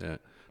cool. Yeah.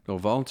 No,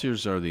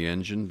 volunteers are the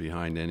engine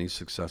behind any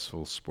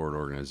successful sport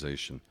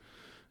organization.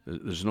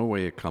 There's no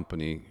way a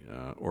company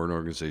or an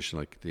organization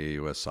like the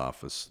AUS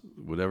office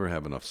would ever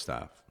have enough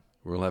staff.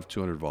 We'll have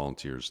 200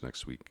 volunteers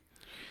next week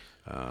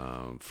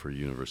for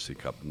University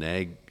Cup.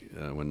 NAG,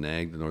 when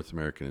NAG, the North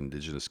American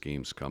Indigenous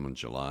Games, come in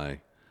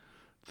July,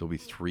 there'll be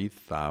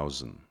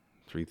 3,000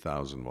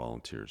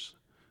 volunteers.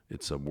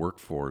 It's a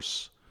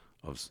workforce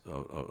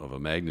of a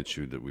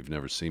magnitude that we've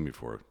never seen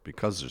before.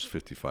 Because there's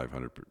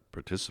 5,500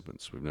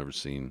 participants, we've never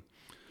seen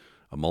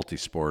a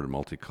multi-sport or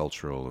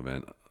multicultural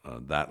event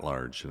that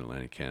large in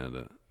Atlantic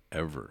Canada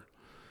ever.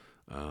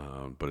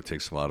 But it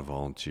takes a lot of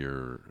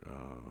volunteer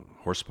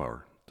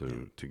horsepower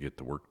to get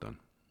the work done.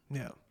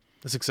 Yeah,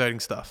 it's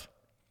exciting stuff.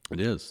 It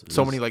is.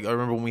 Many, I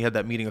remember when we had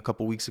that meeting a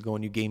couple weeks ago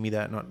and you gave me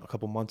that, not a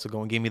couple months ago,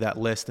 and gave me that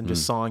list and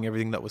just sawing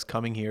everything that was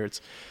coming here.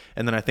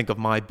 And then I think of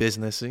my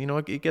business,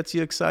 it gets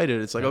you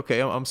excited. It's like,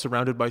 okay, I'm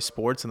surrounded by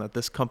sports and that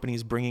this company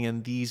is bringing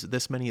in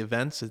this many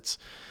events.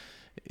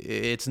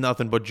 It's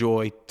nothing but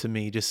joy to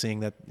me just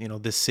seeing that,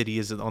 this city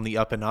is on the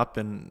up and up,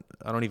 and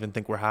I don't even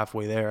think we're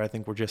halfway there. I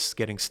think we're just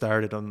getting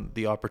started on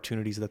the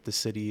opportunities that the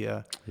city.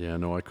 Yeah,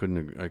 no, I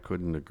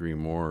couldn't agree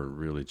more,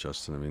 really,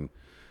 Justin. I mean,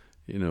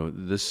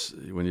 this,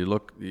 when you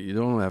look, you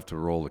don't have to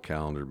roll the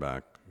calendar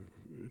back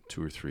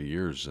 2 or 3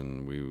 years,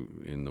 and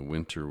in the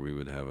winter we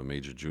would have a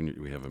major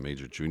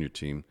junior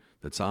team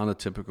that's on a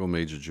typical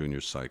major junior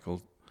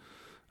cycle,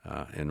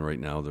 and right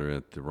now they're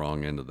at the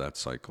wrong end of that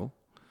cycle,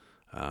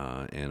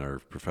 and our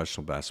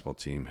professional basketball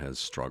team has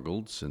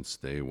struggled since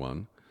day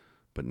one,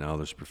 but now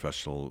there's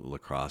professional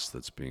lacrosse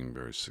that's being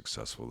very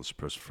successful. There's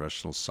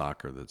professional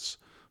soccer that's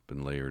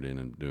been layered in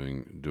and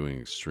doing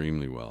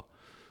extremely well.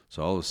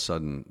 So all of a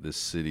sudden, this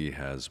city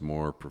has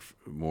more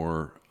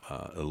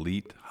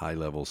elite,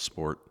 high-level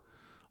sport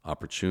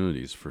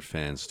opportunities for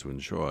fans to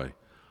enjoy,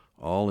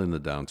 all in the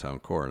downtown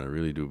core. And I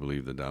really do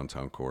believe the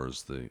downtown core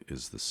is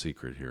the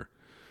secret here.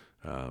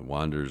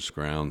 Wanderers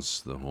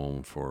grounds, the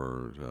home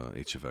for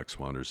HFX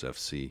Wanderers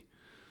FC,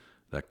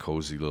 that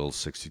cozy little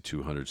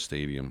 6,200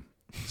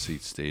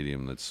 seat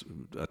stadium that's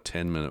a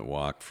 10-minute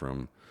walk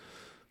from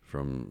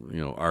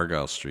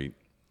Argyle Street.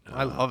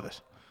 I love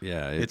it.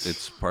 Yeah,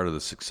 it's part of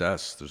the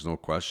success. There's no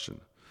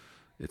question.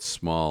 It's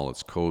small,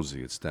 it's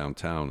cozy, it's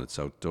downtown, it's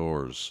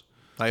outdoors.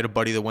 I had a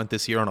buddy that went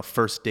this year on a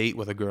first date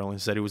with a girl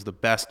and said it was the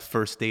best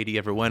first date he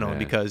ever went on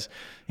because,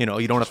 you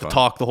don't have to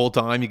talk the whole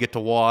time. You get to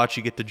watch,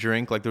 you get to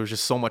drink. Like, there was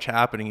just so much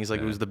happening. He's like,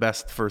 it was the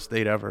best first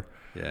date ever.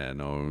 Yeah,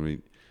 no, I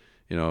mean,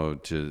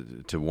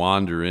 to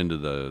wander into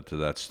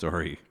that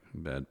story,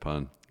 bad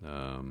pun.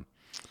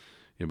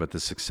 But the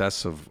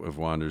success of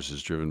Wanderers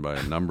is driven by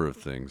a number of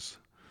things.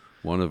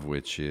 One of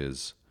which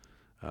is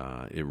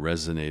it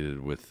resonated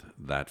with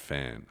that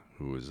fan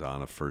who was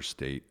on a first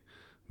date,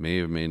 may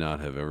or may not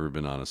have ever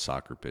been on a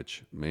soccer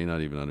pitch, may not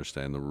even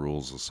understand the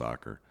rules of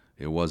soccer.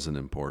 It wasn't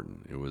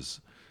important. It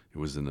was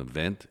an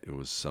event. It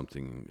was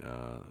something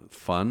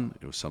fun.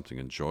 It was something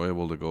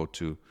enjoyable to go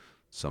to,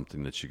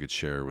 something that you could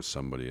share with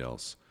somebody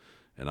else.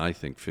 And I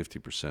think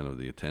 50% of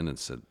the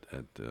attendance at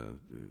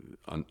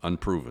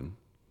unproven,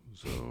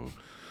 so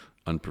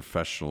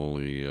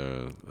unprofessionally,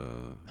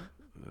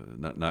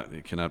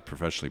 it cannot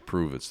professionally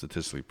prove it,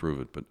 statistically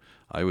prove it, but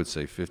I would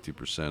say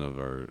 50% of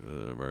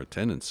our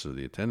attendance, or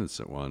the attendance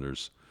at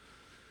Wanderers,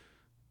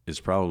 is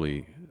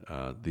probably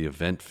the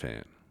event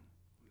fan.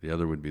 The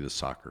other would be the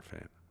soccer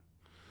fan.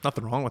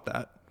 Nothing wrong with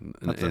that.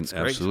 That's great.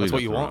 Absolutely, That's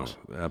what you want.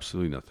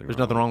 Absolutely nothing. There's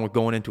nothing wrong with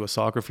going into a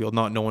soccer field,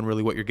 not knowing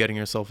really what you're getting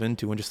yourself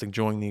into, and just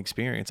enjoying the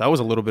experience. I was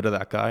a little bit of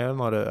that guy.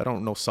 I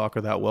don't know soccer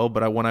that well,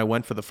 but when I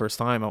went for the first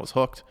time, I was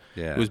hooked.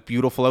 Yeah. It was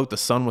beautiful out. The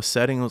sun was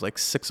setting. It was like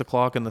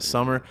 6:00 in the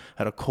summer.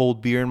 Had a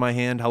cold beer in my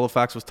hand.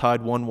 Halifax was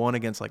tied 1-1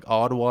 against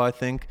Ottawa, I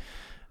think.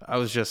 It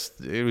was just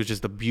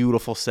a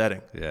beautiful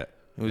setting. Yeah.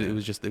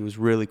 It was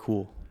really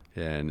cool.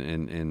 Yeah,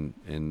 and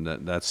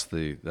that's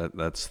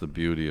the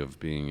beauty of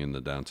being in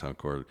the downtown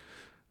core.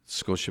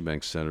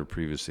 Scotiabank Centre,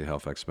 previously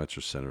Halifax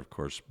Metro Centre, of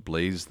course,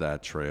 blazed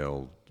that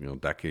trail,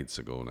 decades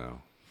ago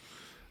now,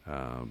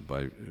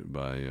 by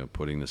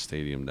putting the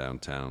stadium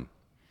downtown,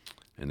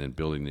 and then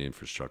building the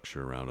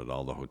infrastructure around it,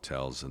 all the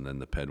hotels, and then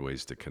the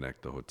pedways to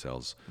connect the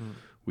hotels.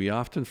 We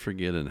often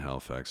forget in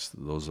Halifax,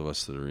 those of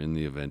us that are in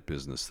the event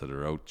business, that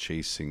are out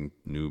chasing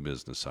new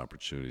business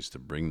opportunities to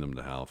bring them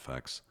to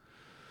Halifax.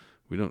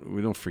 We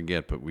don't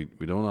forget, but we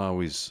don't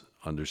always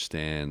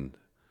understand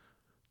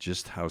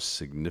just how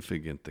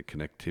significant the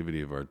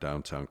connectivity of our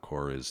downtown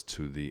core is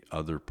to the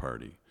other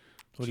party.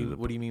 What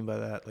do you mean by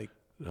that? Like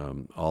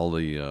all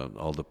the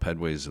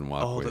pedways and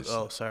walkways.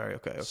 Sorry.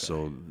 Okay.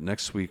 So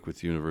next week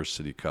with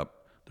University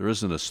Cup, there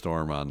isn't a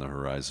storm on the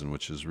horizon,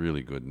 which is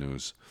really good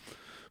news.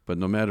 But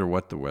no matter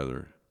what the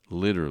weather,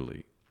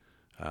 literally,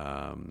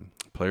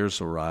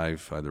 players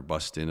arrive, either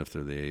bust in if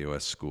they're the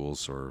AOS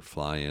schools, or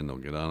fly in. They'll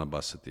get on a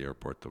bus at the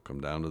airport. They'll come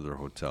down to their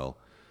hotel.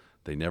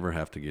 They never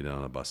have to get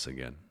on a bus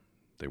again.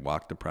 They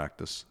walk to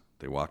practice.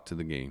 They walk to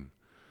the game.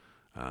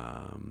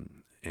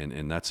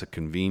 And that's a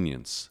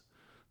convenience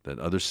that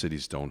other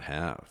cities don't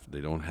have.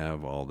 They don't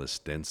have all this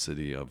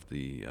density of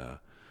the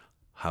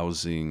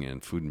housing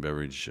and food and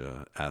beverage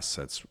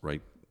assets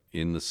right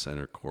in the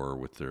center core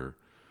with their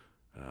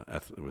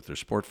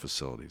sport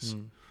facilities.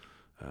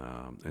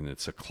 And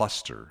it's a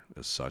cluster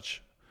as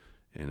such.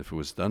 And if it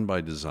was done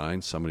by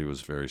design, somebody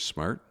was very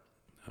smart.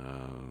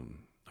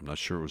 I'm not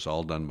sure it was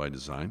all done by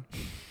design,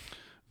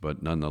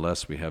 but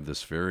nonetheless, we have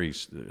this very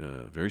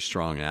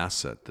strong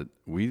asset that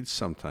we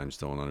sometimes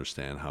don't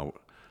understand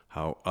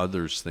how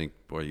others think.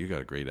 Boy, you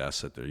got a great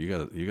asset there. You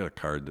got a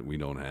card that we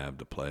don't have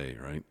to play,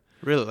 right?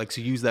 Really, like, so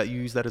you use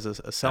that as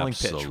a selling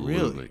pitch.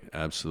 Really,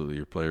 absolutely.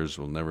 Your players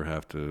will never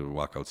have to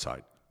walk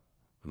outside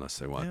unless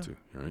they want to,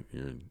 right?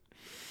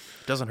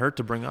 It doesn't hurt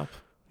to bring up.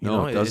 It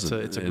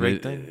doesn't. It's a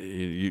great thing.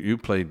 You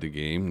played the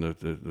game.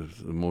 The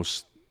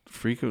most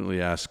frequently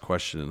asked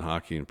question in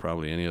hockey and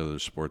probably any other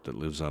sport that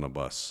lives on a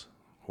bus: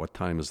 what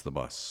time is the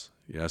bus?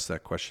 You ask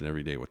that question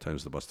every day. What time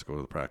is the bus to go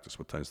to the practice?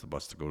 What time is the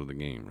bus to go to the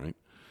game? Right?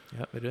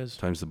 Yeah, it is.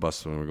 What time's the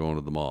bus when we're going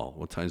to the mall?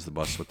 What time's the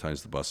bus? What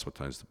time's the bus? What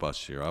time's the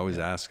bus? You're always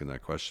asking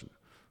that question.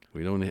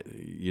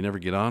 You never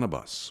get on a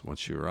bus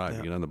once you arrive.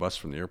 You get on the bus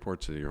from the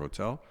airport to your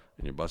hotel,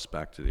 and your bus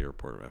back to the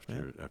airport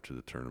after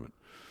the tournament.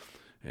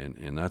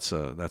 And that's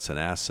an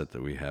asset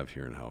that we have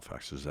here in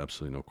Halifax. There's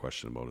absolutely no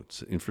question about it.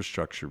 It's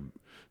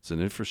an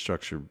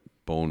infrastructure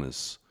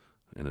bonus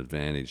and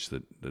advantage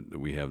that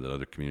we have that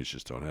other communities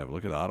just don't have.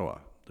 Look at Ottawa.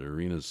 The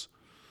arena's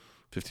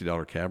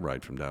 $50 cab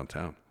ride from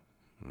downtown.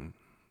 Right?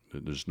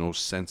 There's no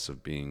sense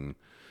of being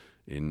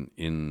in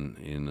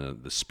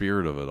the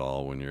spirit of it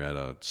all when you're at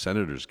a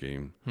Senators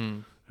game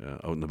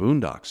out in the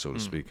boondocks, so to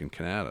speak, in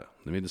Canada.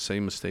 They made the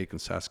same mistake in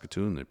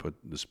Saskatoon. They put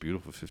this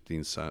beautiful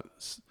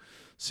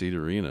 15-seat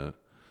arena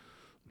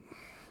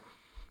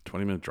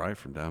 20-minute drive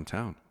from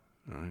downtown.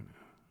 All right?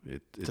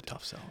 It's a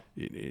tough sell.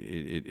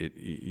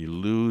 You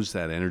lose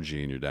that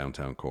energy in your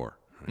downtown core.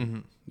 Right? Mm-hmm.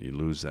 You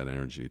lose that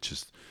energy. It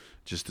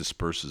just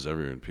disperses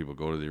everywhere. And people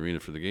go to the arena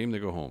for the game, they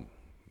go home.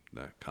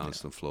 That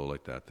constant flow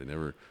like that. They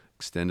never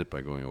extend it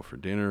by going out for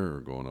dinner or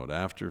going out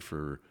after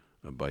for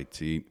a bite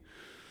to eat.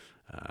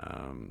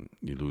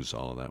 You lose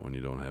all of that when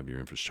you don't have your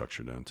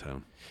infrastructure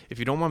downtown. If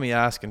you don't mind me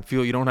asking,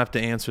 you don't have to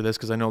answer this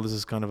because I know this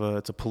is kind of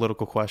it's a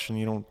political question.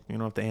 You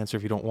don't have to answer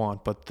if you don't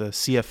want. But the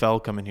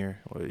CFL coming here,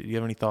 do you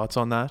have any thoughts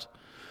on that?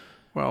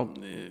 Well,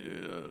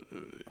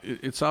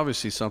 it's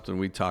obviously something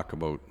we talk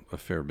about a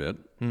fair bit.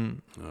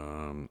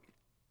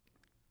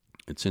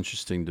 It's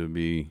interesting to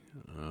be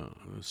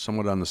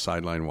somewhat on the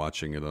sideline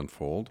watching it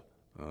unfold.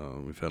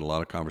 We've had a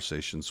lot of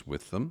conversations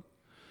with them.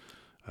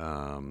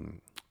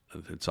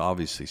 It's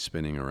obviously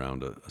spinning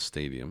around a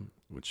stadium,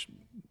 which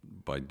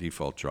by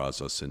default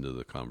draws us into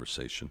the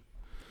conversation.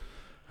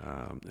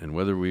 And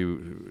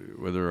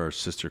whether our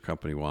sister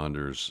company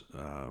Wanderers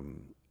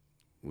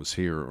was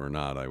here or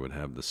not, I would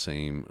have the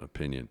same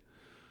opinion.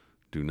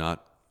 Do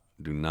not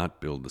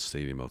build the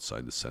stadium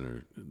outside the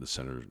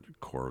center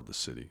core of the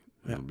city.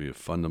 Yeah. It'll be a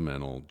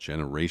fundamental,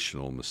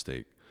 generational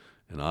mistake.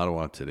 In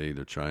Ottawa today,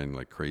 they're trying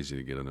like crazy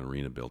to get an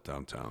arena built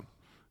downtown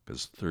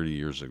because 30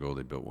 years ago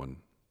they built one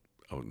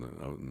out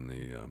in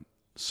the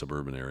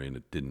suburban area and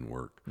it didn't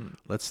work.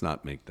 Let's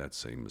not make that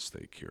same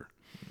mistake here.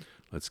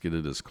 Let's get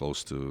it as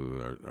close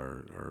to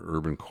our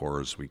urban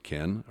core as we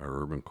can.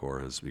 Our urban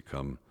core has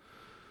become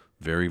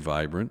very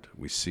vibrant.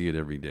 We see it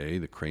every day.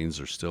 The cranes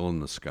are still in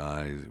the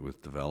sky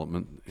with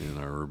development in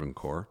our urban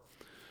core.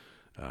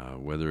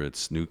 Whether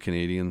it's new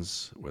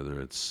Canadians, whether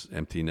it's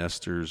empty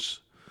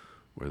nesters,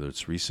 whether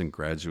it's recent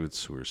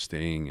graduates who are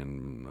staying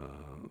in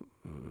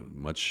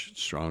much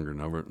stronger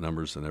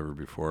numbers than ever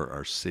before,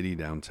 our city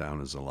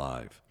downtown is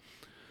alive.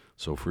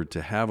 So if we're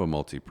to have a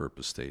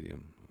multi-purpose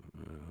stadium,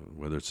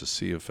 whether it's a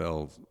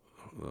CFL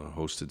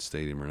hosted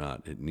stadium or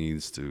not, it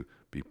needs to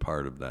be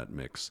part of that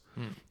mix.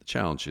 The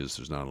challenge is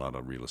there's not a lot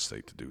of real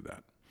estate to do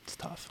that. It's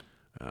tough.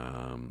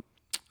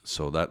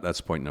 So that's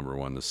point number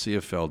one. The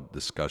CFL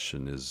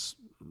discussion is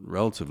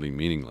relatively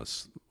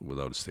meaningless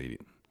without a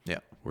stadium. Yeah.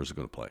 Where's it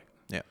going to play?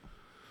 Yeah.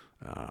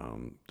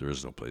 There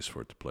is no place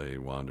for it to play.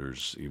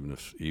 Wanderers,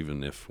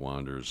 even if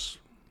Wanderers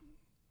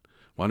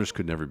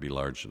could never be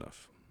large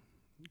enough.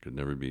 Could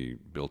never be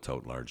built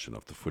out large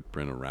enough. The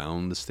footprint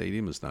around the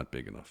stadium is not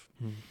big enough.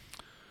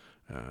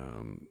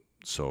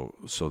 So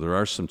there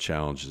are some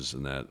challenges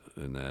in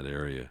that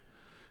area.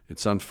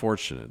 It's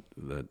unfortunate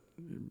that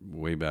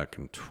way back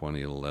in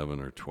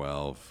 2011 or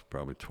 12,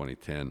 probably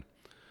 2010,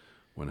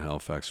 when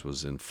Halifax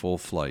was in full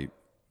flight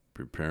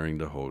preparing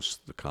to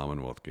host the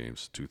Commonwealth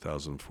Games,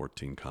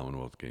 2014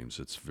 Commonwealth Games.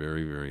 It's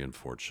very, very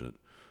unfortunate.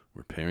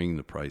 We're paying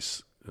the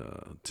price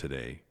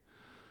today,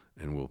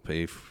 and we'll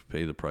pay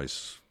the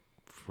price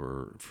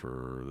for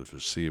the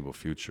foreseeable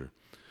future.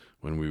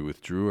 When we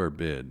withdrew our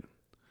bid,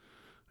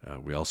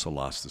 we also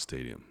lost the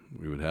stadium.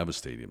 We would have a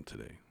stadium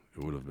today.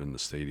 It would have been the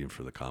stadium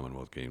for the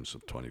Commonwealth Games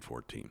of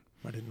 2014.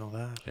 I didn't know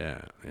that.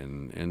 Yeah,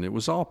 and it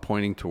was all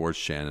pointing towards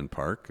Shannon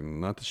Park, and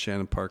not that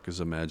Shannon Park is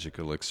a magic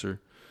elixir,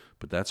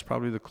 but that's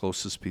probably the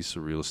closest piece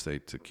of real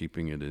estate to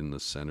keeping it in the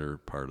center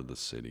part of the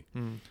city.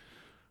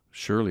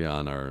 Surely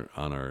on our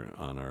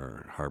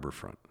harbor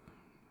front,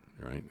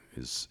 right,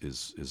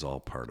 is all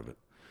part of it.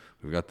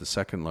 We've got the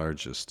second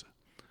largest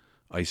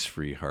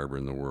ice-free harbor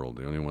in the world.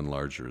 The only one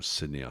larger is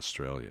Sydney,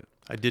 Australia.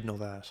 I did know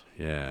that.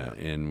 Yeah.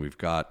 And we've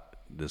got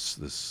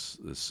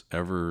this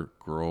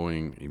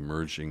ever-growing,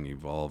 emerging,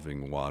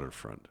 evolving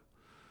waterfront.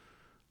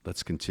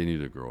 Let's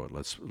continue to grow it.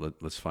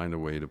 Let's find a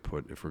way to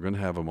put, if we're going to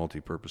have a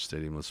multi-purpose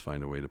stadium, let's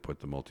find a way to put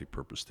the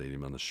multi-purpose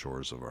stadium on the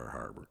shores of our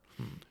harbor,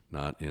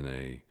 not in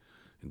a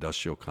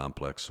industrial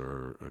complex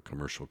or a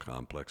commercial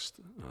complex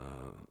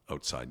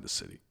outside the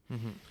city.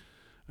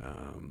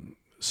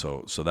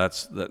 So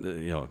that's that.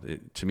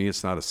 To me,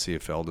 it's not a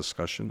CFL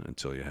discussion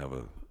until you have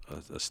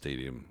a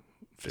stadium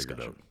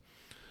figured out.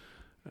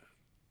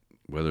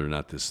 Whether or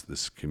not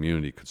this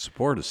community could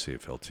support a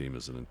CFL team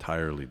is an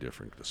entirely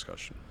different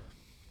discussion.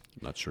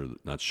 Not sure.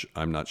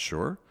 I'm not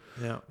sure.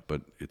 Yeah.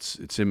 But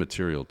it's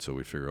immaterial till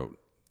we figure out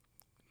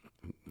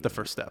the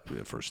first step.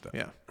 The first step.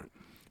 Yeah.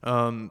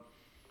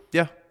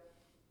 Yeah.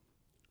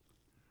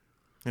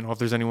 If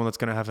there's anyone that's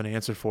going to have an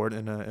answer for it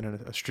and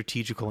a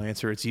strategical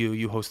answer, it's you.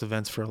 You host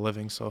events for a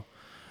living, so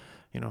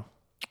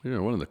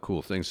one of the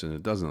cool things, and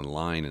it doesn't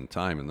align in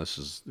time, and this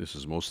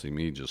is mostly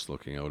me just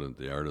looking out at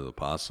the art of the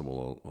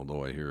possible,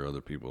 although I hear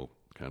other people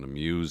kind of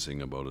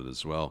musing about it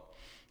as well.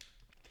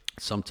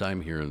 Sometime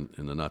here in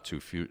the not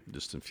too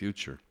distant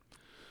future,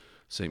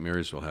 St.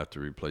 Mary's will have to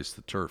replace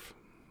the turf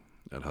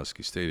at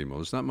Husky Stadium. Well,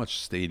 there's not much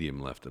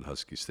stadium left at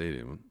Husky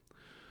Stadium,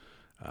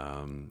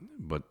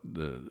 but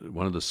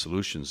one of the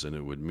solutions, and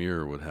it would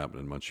mirror what happened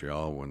in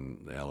Montreal when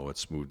the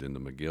Alouettes moved into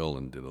McGill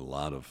and did a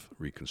lot of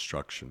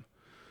reconstruction.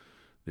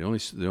 The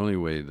only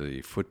way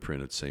the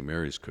footprint at St.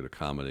 Mary's could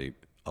accommodate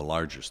a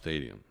larger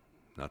stadium,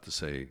 not to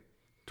say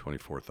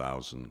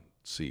 24,000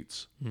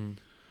 seats,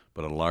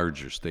 but a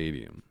larger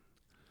stadium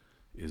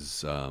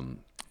is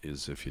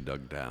if you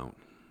dug down.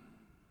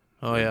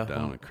 Oh, went yeah.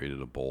 down and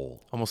created a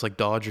bowl. Almost like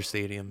Dodger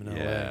Stadium in LA.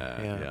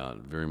 Yeah,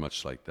 very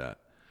much like that.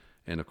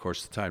 And of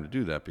course, the time to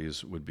do that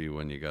would be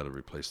when you got to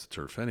replace the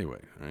turf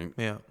anyway, right?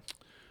 Yeah.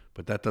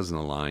 But that doesn't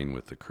align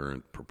with the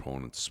current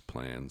proponents'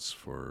 plans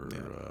for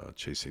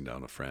chasing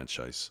down a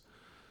franchise.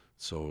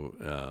 So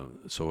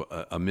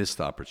a missed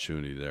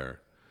opportunity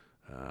there.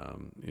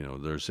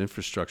 There's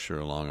infrastructure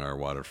along our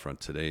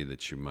waterfront today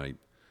that you might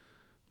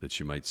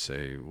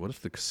say, what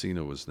if the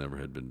casino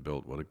had been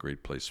built? What a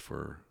great place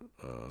for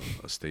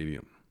a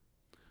stadium.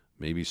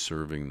 Maybe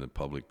serving the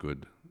public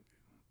good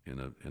in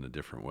a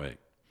different way.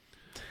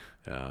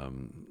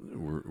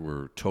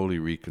 We're totally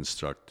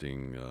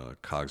reconstructing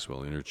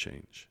Cogswell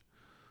Interchange.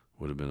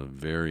 Would have been a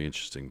very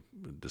interesting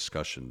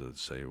discussion to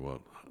say,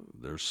 well,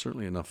 there's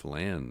certainly enough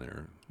land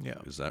there. Yeah.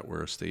 Is that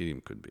where a stadium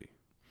could be?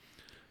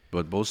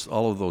 But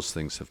all of those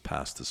things have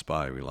passed us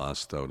by. We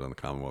lost out on the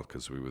Commonwealth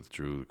because we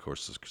withdrew. Of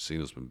course, the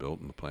casino's been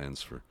built, and the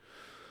plans for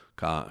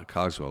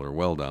Cogswell are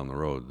well down the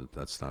road.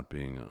 That's not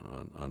being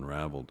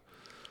unraveled.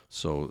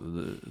 So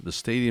the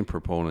stadium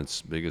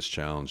proponents' biggest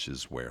challenge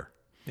is where.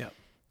 Yeah.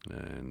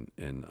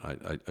 And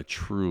I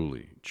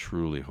truly,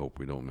 truly hope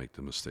we don't make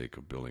the mistake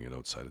of building it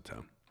outside of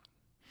town.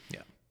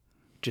 Yeah.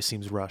 Just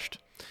seems rushed.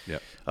 Yeah.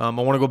 I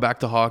want to go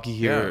back to hockey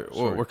here. Yeah,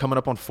 sorry. We're coming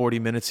up on 40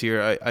 minutes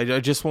here. I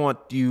just want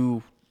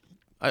you...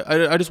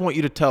 I just want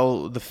you to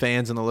tell the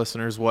fans and the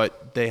listeners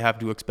what they have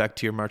to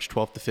expect here March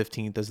 12th to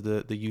 15th as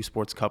the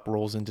USPORTS Cup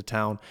rolls into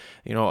town.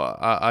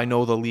 I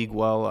know the league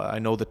well. I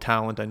know the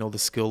talent. I know the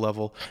skill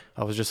level.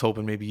 I was just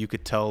hoping maybe you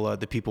could tell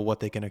the people what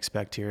they can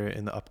expect here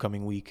in the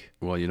upcoming week.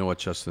 Well, you know what,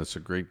 Justin? It's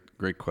a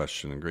great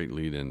question and great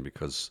lead-in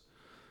because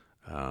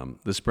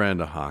this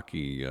brand of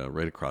hockey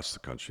right across the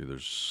country,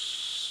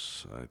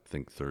 there's, I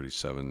think,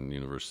 37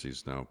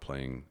 universities now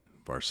playing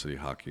varsity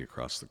hockey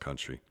across the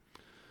country.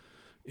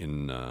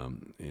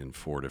 In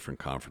 4 different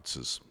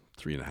conferences,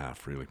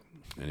 3.5 really.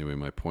 Anyway,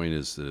 my point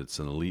is that it's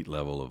an elite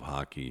level of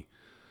hockey,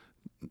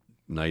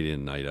 night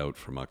in, night out,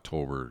 from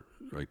October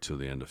right to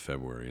the end of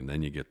February, and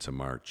then you get to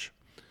March.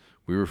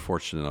 We were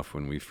fortunate enough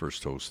when we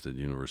first hosted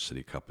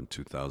University Cup in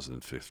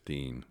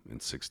 2015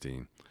 and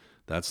 16.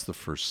 That's the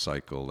first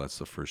cycle. That's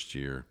the first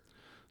year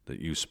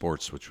that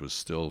USPORTS, which was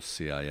still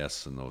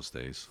CIS in those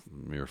days,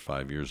 a mere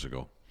 5 years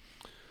ago,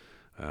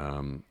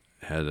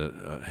 had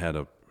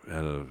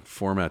a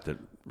format that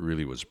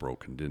really was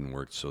broken, didn't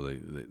work. So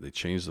they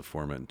changed the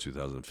format in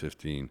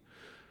 2015,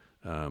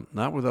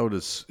 not without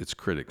its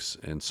critics.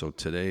 And so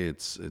today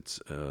it's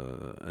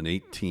an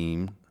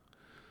 8-team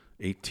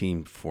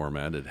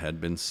format. It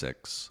had been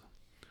 6.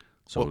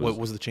 So what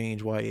was the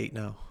change? Why 8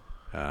 now?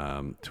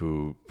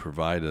 To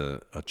provide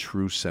a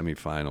true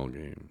semifinal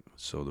game.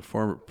 So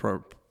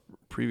the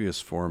previous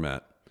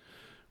format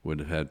would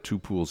have had 2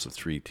 pools of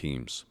 3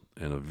 teams.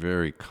 And a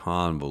very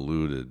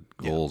convoluted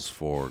goals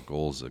for,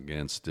 goals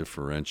against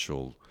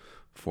differential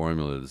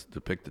formula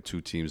to pick the 2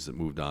 teams that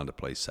moved on to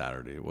play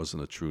Saturday. It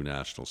wasn't a true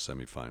national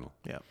semifinal.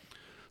 Yeah.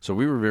 So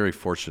we were very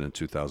fortunate in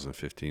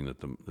 2015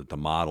 that the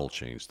model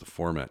changed, the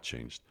format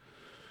changed.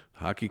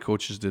 Hockey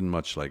coaches didn't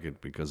much like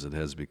it because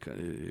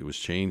it was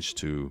changed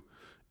to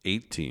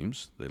 8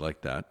 teams. They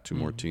like that. 2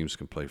 more teams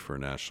can play for a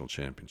national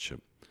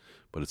championship.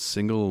 But it's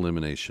single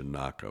elimination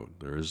knockout.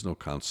 There is no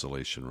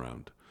consolation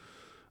round.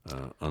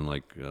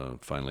 Unlike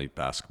Final 8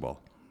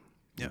 basketball,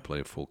 you play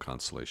a full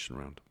consolation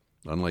round.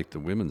 Unlike the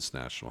Women's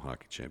National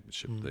Hockey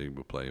Championship, they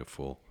will play a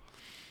full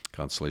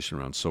consolation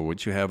round. So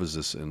what you have is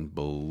this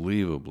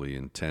unbelievably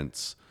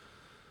intense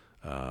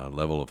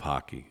level of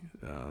hockey.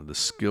 The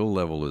skill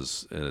level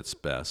is at its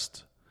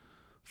best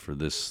for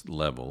this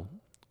level,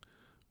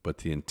 but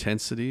the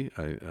intensity,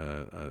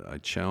 I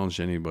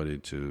challenge anybody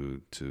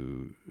to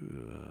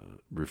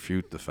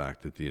refute the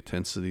fact that the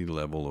intensity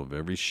level of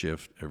every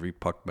shift, every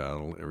puck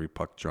battle, every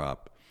puck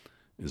drop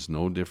is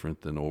no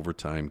different than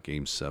overtime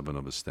Game 7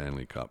 of a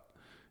Stanley Cup.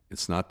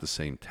 It's not the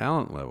same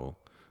talent level,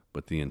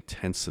 but the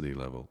intensity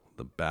level,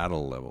 the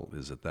battle level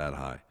is at that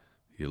high.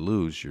 You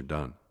lose, you're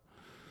done.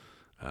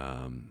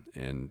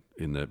 And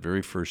in that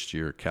very first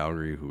year,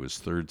 Calgary, who was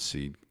third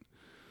seed,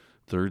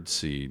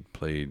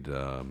 played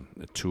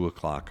at 2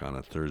 o'clock on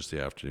a Thursday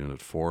afternoon.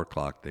 At 4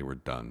 o'clock, they were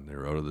done. They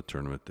were out of the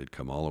tournament. They'd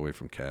come all the way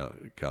from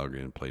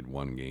Calgary and played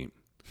 1 game.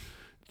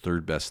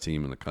 3rd best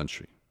team in the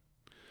country.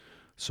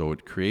 So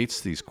it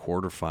creates these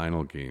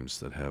quarterfinal games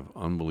that have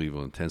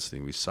unbelievable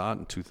intensity. We saw it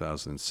in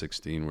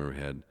 2016 where we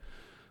had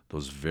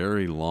those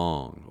very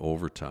long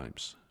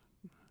overtimes.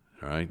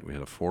 All right, we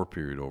had a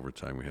 4-period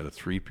overtime. We had a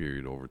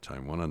 3-period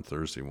overtime, 1 on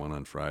Thursday, 1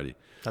 on Friday.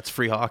 That's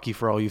free hockey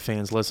for all you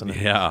fans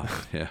listening. Yeah.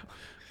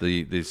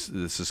 The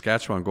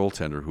Saskatchewan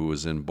goaltender, who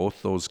was in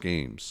both those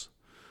games,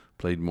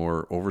 played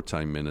more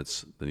overtime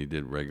minutes than he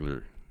did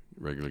regular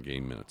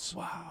game minutes.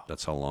 Wow.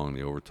 That's how long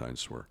the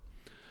overtimes were.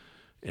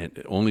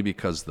 And only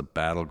because the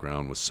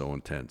battleground was so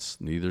intense.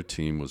 Neither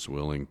team was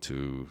willing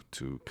to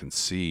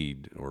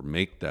concede or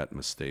make that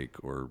mistake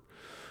or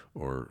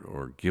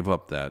give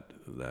up that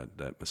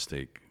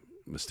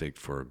mistake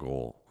for a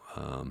goal.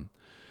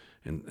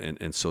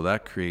 And so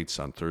that creates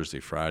on Thursday,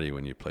 Friday,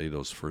 when you play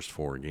those first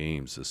 4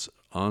 games, this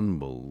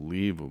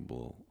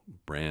unbelievable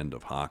brand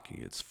of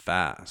hockey. It's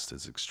fast.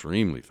 It's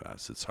extremely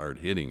fast. It's hard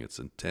hitting. It's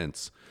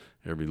intense.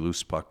 Every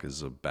loose puck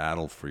is a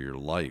battle for your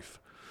life.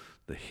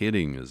 The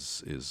hitting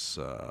is there's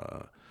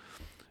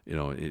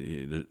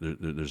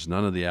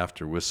none of the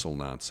after whistle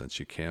nonsense.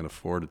 You can't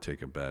afford to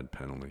take a bad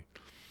penalty.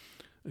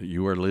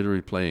 You are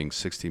literally playing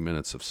 60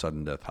 minutes of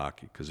sudden death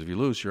hockey, because if you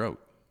lose, you're out,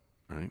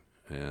 right?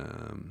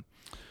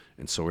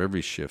 And so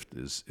every shift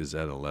is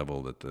at a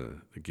level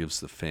that gives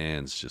the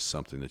fans just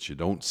something that you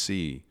don't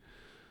see.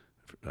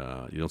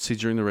 You don't see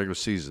during the regular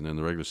season, and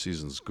the regular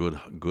season is good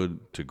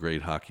to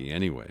great hockey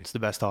anyway. It's the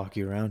best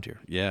hockey around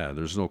here. Yeah,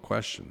 there's no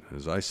question.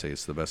 As I say,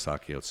 it's the best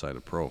hockey outside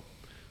of pro.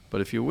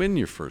 But if you win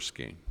your first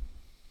game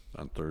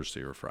on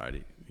Thursday or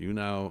Friday, you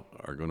now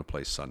are going to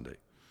play Sunday.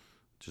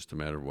 Just a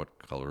matter of what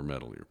color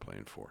medal you're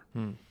playing for.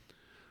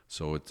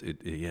 So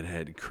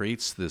it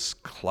creates this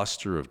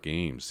cluster of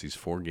games, these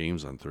 4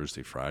 games on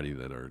Thursday, Friday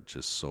that are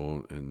just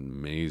so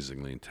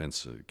amazingly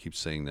intense. I keep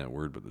saying that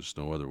word, but there's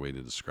no other way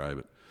to describe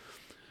it.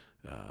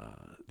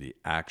 The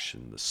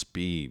action, the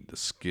speed, the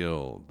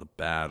skill, the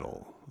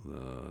battle,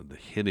 the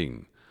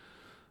hitting,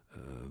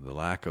 the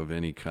lack of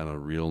any kind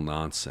of real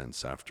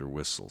nonsense after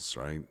whistles,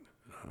 right?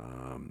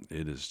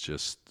 It is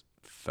just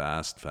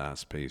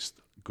fast-paced,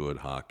 good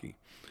hockey.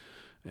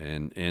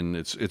 And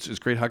it's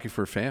great hockey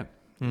for a fan.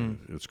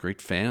 It's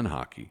great fan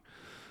hockey.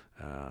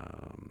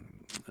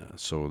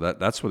 So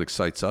that's what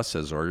excites us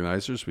as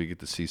organizers. We get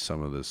to see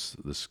some of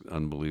this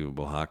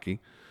unbelievable hockey.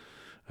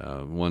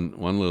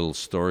 One little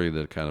story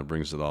that kind of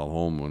brings it all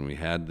home: when we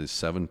had the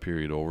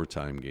 7-period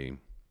overtime game,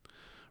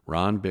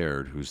 Ron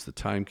Baird, who's the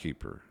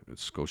timekeeper at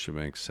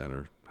Scotiabank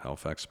Center,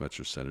 Halifax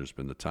Metro Center, has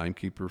been the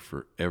timekeeper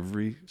for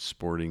every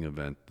sporting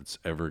event that's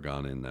ever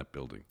gone in that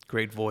building.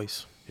 Great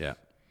voice. Yeah.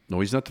 No,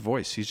 he's not the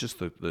voice. He's just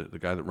the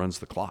guy that runs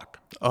the clock.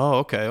 Oh,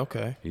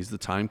 okay. He's the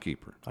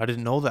timekeeper. I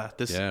didn't know that.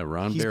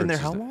 Ron Baird. He's been there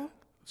how long?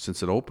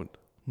 Since it opened.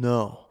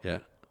 No. Yeah.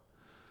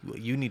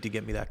 You need to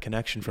get me that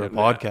connection for a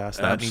podcast.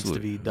 That Absolutely. Needs to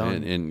be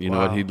done. And you know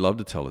what? He'd love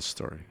to tell his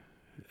story.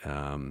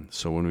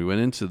 So when we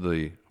went into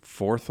the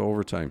fourth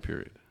overtime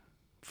period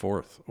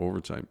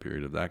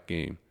of that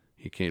game,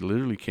 he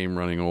literally came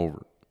running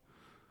over.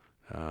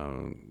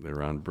 They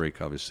were on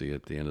break, obviously,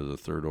 at the end of the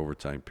third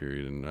overtime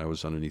period, and I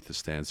was underneath the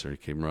stands there. He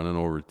came running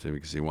over to me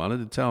because he wanted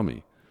to tell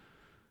me,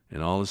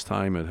 in all his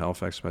time at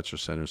Halifax Metro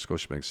Center,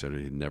 Scotiabank Center,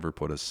 he'd never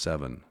put a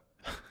 7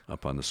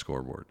 up on the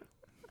scoreboard.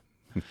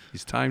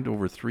 He's timed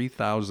over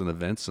 3,000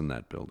 events in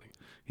that building.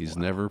 He's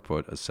never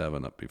put a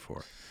 7 up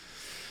before.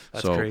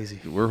 That's crazy.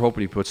 We're hoping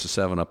he puts a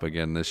 7 up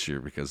again this year,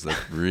 because that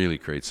really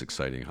creates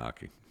exciting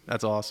hockey.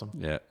 That's awesome.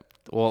 Yeah.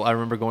 Well, I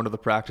remember going to the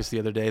practice the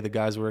other day. The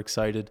guys were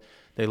excited.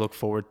 They look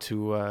forward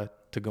to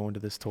going to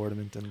this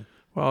tournament. And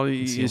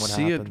you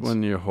see it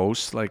when you're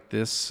hosts like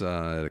this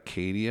at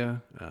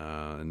Acadia.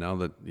 And now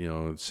that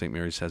St.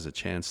 Mary's has a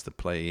chance to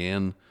play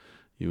in,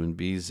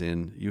 UNB's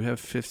in. You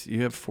have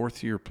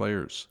 4th-year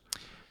players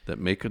that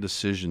make a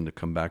decision to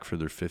come back for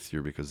their 5th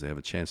year because they have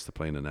a chance to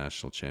play in a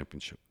national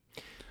championship.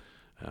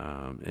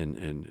 I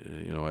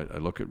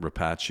look at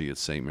Rapace at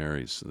St.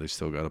 Mary's. They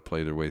still got to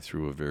play their way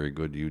through a very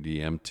good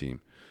UDM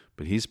team.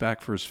 But he's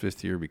back for his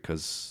 5th year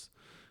because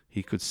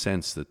he could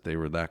sense that they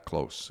were that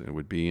close. It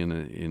would be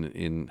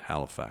in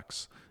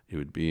Halifax. It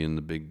would be in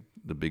the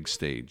big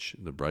stage,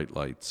 the bright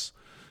lights.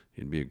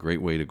 It'd be a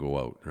great way to go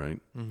out,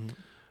 right?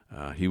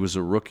 Mm-hmm. He was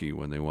a rookie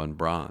when they won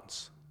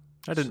bronze.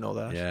 I didn't know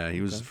that. Yeah, he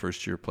was the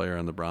first-year player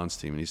on the bronze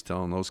team, and he's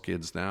telling those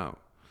kids now,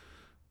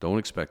 don't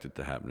expect it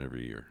to happen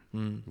every year.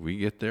 We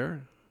get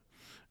there,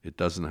 it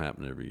doesn't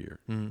happen every year.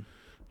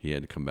 He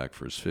had to come back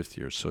for his 5th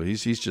year. So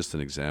he's just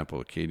an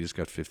example. Acadia's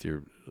got 5th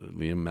year.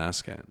 Liam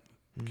Mascan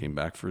came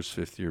back for his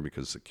 5th year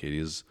because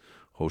Acadia's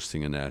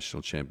hosting a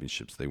national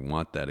championships. They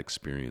want that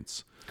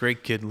experience.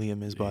 Great kid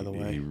Liam is, by the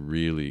way. He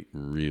really,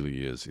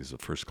 really is. He's a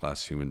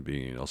first-class human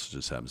being. He also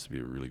just happens to be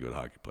a really good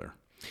hockey player.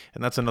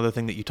 And that's another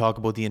thing that you talk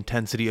about, the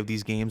intensity of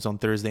these games on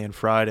Thursday and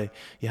Friday.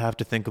 You have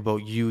to think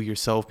about you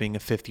yourself being a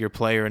 5th-year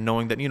player and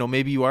knowing that,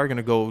 maybe you are going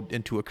to go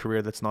into a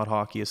career that's not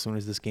hockey as soon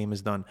as this game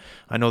is done.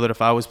 I know that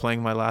if I was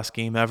playing my last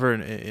game ever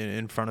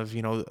in front of,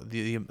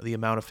 the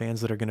amount of fans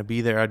that are going to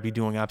be there, I'd be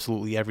doing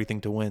absolutely everything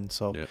to win.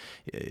 So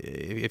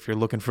if you're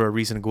looking for a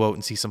reason to go out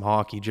and see some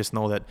hockey, just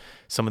know that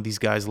some of these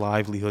guys'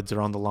 livelihoods are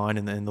on the line,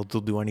 and they'll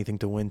do anything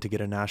to win to get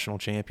a national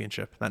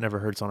championship. That never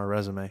hurts on a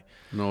resume.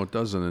 No, it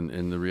doesn't.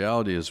 And the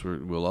reality is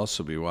we'll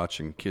also be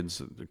watching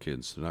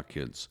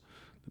the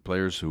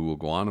players who will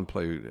go on and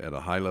play at a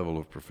high level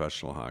of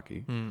professional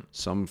hockey,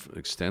 some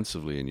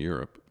extensively in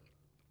Europe.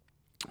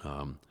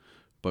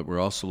 But we're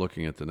also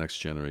looking at the next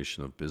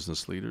generation of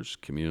business leaders,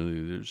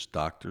 community leaders,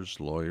 doctors,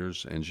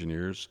 lawyers,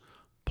 engineers,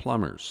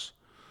 plumbers,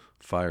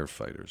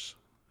 firefighters,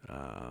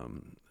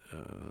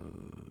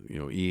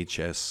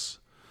 EHS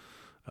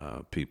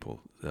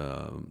people.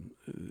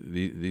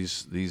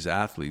 These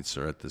athletes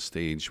are at the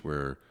stage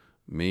where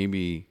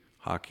maybe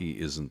hockey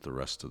isn't the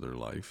rest of their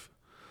life.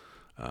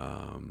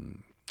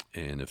 And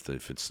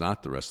if it's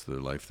not the rest of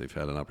their life, they've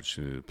had an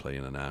opportunity to play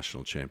in a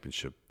national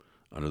championship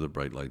under the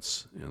bright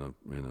lights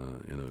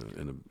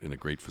in a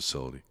great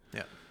facility.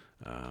 Yeah.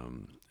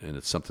 And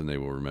it's something they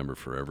will remember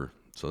forever.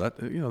 So that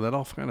that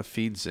all kind of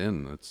feeds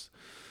in. That's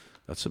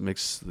what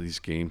makes these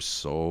games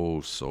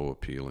so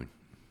appealing.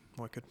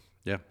 Wicked.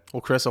 Yeah. Well,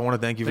 Chris, I want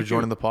to thank you for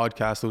joining the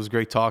podcast. It was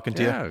great talking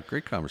to you. Yeah,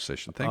 great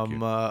conversation. Thank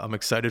you. I'm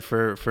excited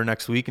for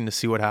next week and to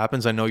see what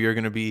happens. I know you're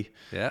going to be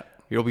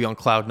you'll be on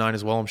cloud 9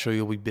 as well. I'm sure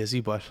you'll be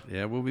busy, but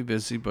yeah, we'll be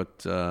busy,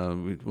 but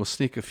we'll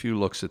sneak a few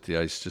looks at the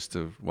ice just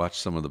to watch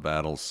some of the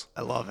battles.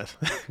 I love it.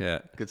 Yeah.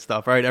 Good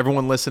stuff. All right,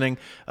 everyone listening,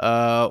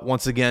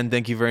 once again,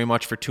 thank you very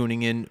much for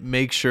tuning in.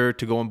 Make sure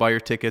to go and buy your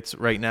tickets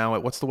right now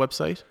at what's the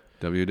website?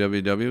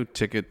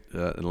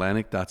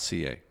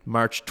 www.ticketatlantic.ca.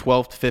 March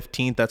 12th,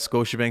 15th at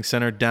Scotiabank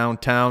Center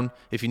downtown.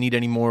 If you need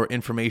any more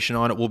information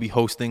on it, we'll be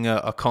hosting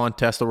a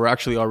contest, or we're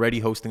actually already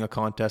hosting a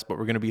contest, but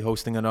we're going to be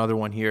hosting another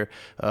one here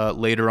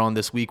later on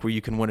this week where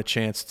you can win a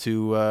chance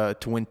to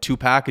win 2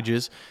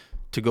 packages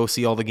to go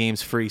see all the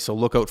games free. So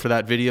look out for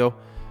that video.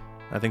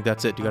 I think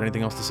that's it. Do you got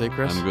anything else to say,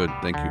 Chris? I'm good.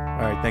 Thank you. All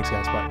right. Thanks,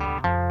 guys.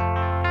 Bye.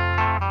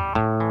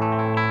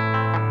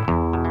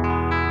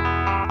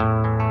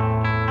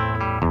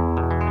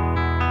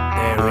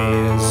 There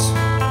is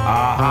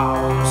a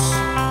house